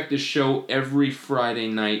can expect this show every Friday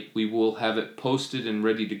night. We will have it posted and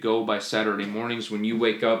ready to go by Saturday mornings when you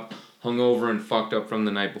wake up hungover and fucked up from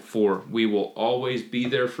the night before. We will always be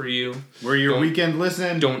there for you. We're your weekend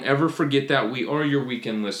listen. Don't ever forget that. We are your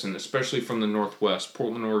weekend listen, especially from the Northwest.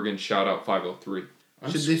 Portland, Oregon, shout out 503.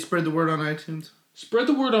 Should they spread the word on iTunes? Spread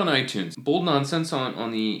the word on iTunes. Bold Nonsense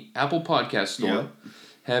on the Apple Podcast Store. Yep.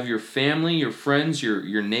 Have your family, your friends,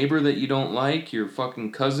 your neighbor that you don't like, your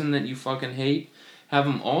fucking cousin that you fucking hate. Have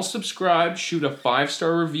them all subscribe. Shoot a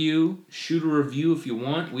 5-star review. Shoot a review if you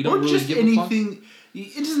want. We don't really give a fuck.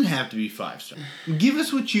 It doesn't have to be 5-star. Give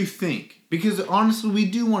us what you think. Because honestly, we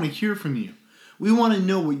do want to hear from you. We want to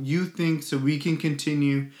know what you think so we can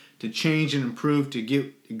continue to change and improve to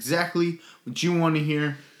get exactly what you want to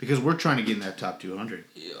hear because we're trying to get in that top 200.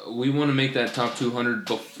 We want to make that top 200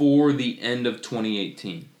 before the end of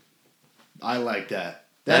 2018. I like that.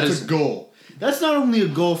 That's a goal. That's not only a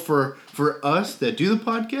goal for us that do the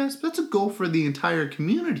podcast, but that's a goal for the entire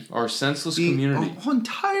community. Our senseless community. Our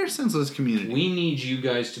entire senseless community. We need you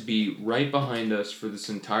guys to be right behind us for this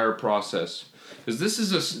entire process.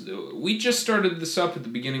 Because we just started this up at the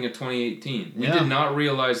beginning of 2018. We did not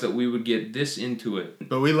realize that we would get this into it.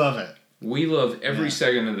 But we love it. We love every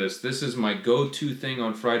second of this. This is my go-to thing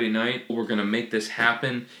on Friday night. We're going to make this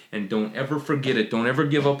happen, and don't ever forget it. Don't ever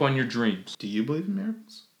give up on your dreams. Do you believe in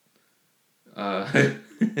miracles?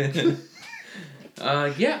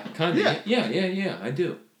 Yeah, kind of. Yeah, I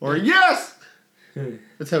do. Or yes!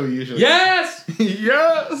 That's how we usually Yes!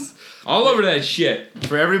 Yes! All over that shit.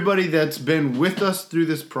 For everybody that's been with us through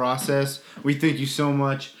this process, we thank you so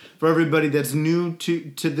much. For everybody that's new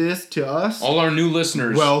to us. All our new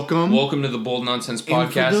listeners. Welcome. Welcome to the Bold Nonsense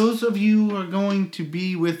Podcast. And for those of you who are going to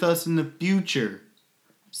be with us in the future,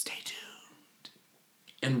 stay tuned.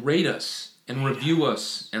 And rate us. And review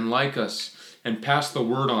us. And like us. And pass the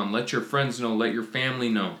word on. Let your friends know. Let your family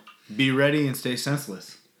know. Be ready and stay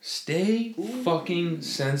senseless. Stay fucking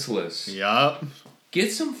senseless. Yup.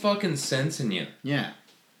 Get some fucking sense in you. Yeah.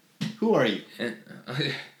 Who are you?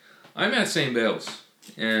 I'm at St. Bale's.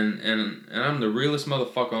 And I'm the realest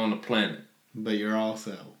motherfucker on the planet. But you're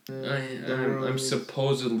also... I'm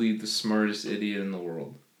supposedly the smartest idiot in the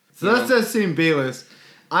world. So that's at St. Bayless.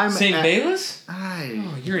 St. Bayless? Aye.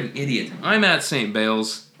 Oh, you're an idiot. I'm at St.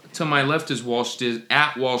 Bale's. To my left is Walsh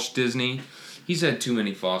Disney. He's had too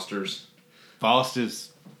many Fosters.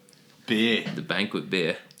 Foster's beer. The banquet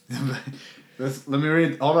beer. Let me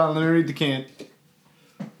read the can.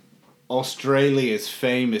 Australia's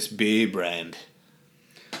famous beer brand.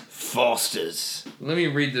 Foster's. Let me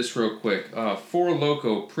read this real quick. Four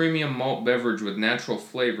Loko premium malt beverage with natural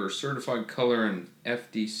flavor, certified color, and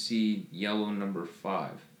FDC yellow number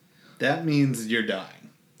 5. That means you're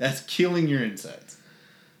dying. That's killing your insides.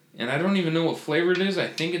 And I don't even know what flavor it is. I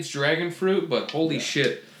think it's dragon fruit, but holy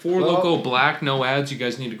shit. Four Loko Black, no ads. You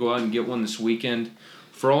guys need to go out and get one this weekend.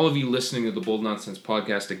 For all of you listening to the Bold Nonsense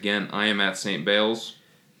Podcast, again, I am at St. Bale's.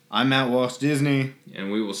 I'm at Walt Disney.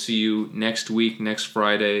 And we will see you next week, next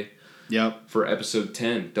Friday. Yep. For episode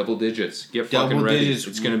 10. Double digits. Get fucking Double ready. Digits.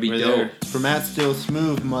 It's going to be dope. There. For Matt Still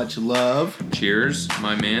Smooth, much love. Cheers,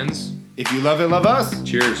 my mans. If you love it, love us.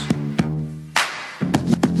 Cheers.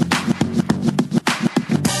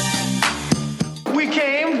 We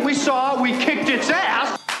came, we saw, we kicked its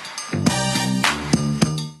ass.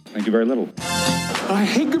 Thank you very little. I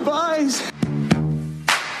hate goodbyes.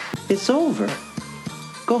 It's over.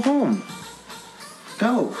 Go home.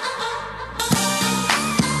 Go.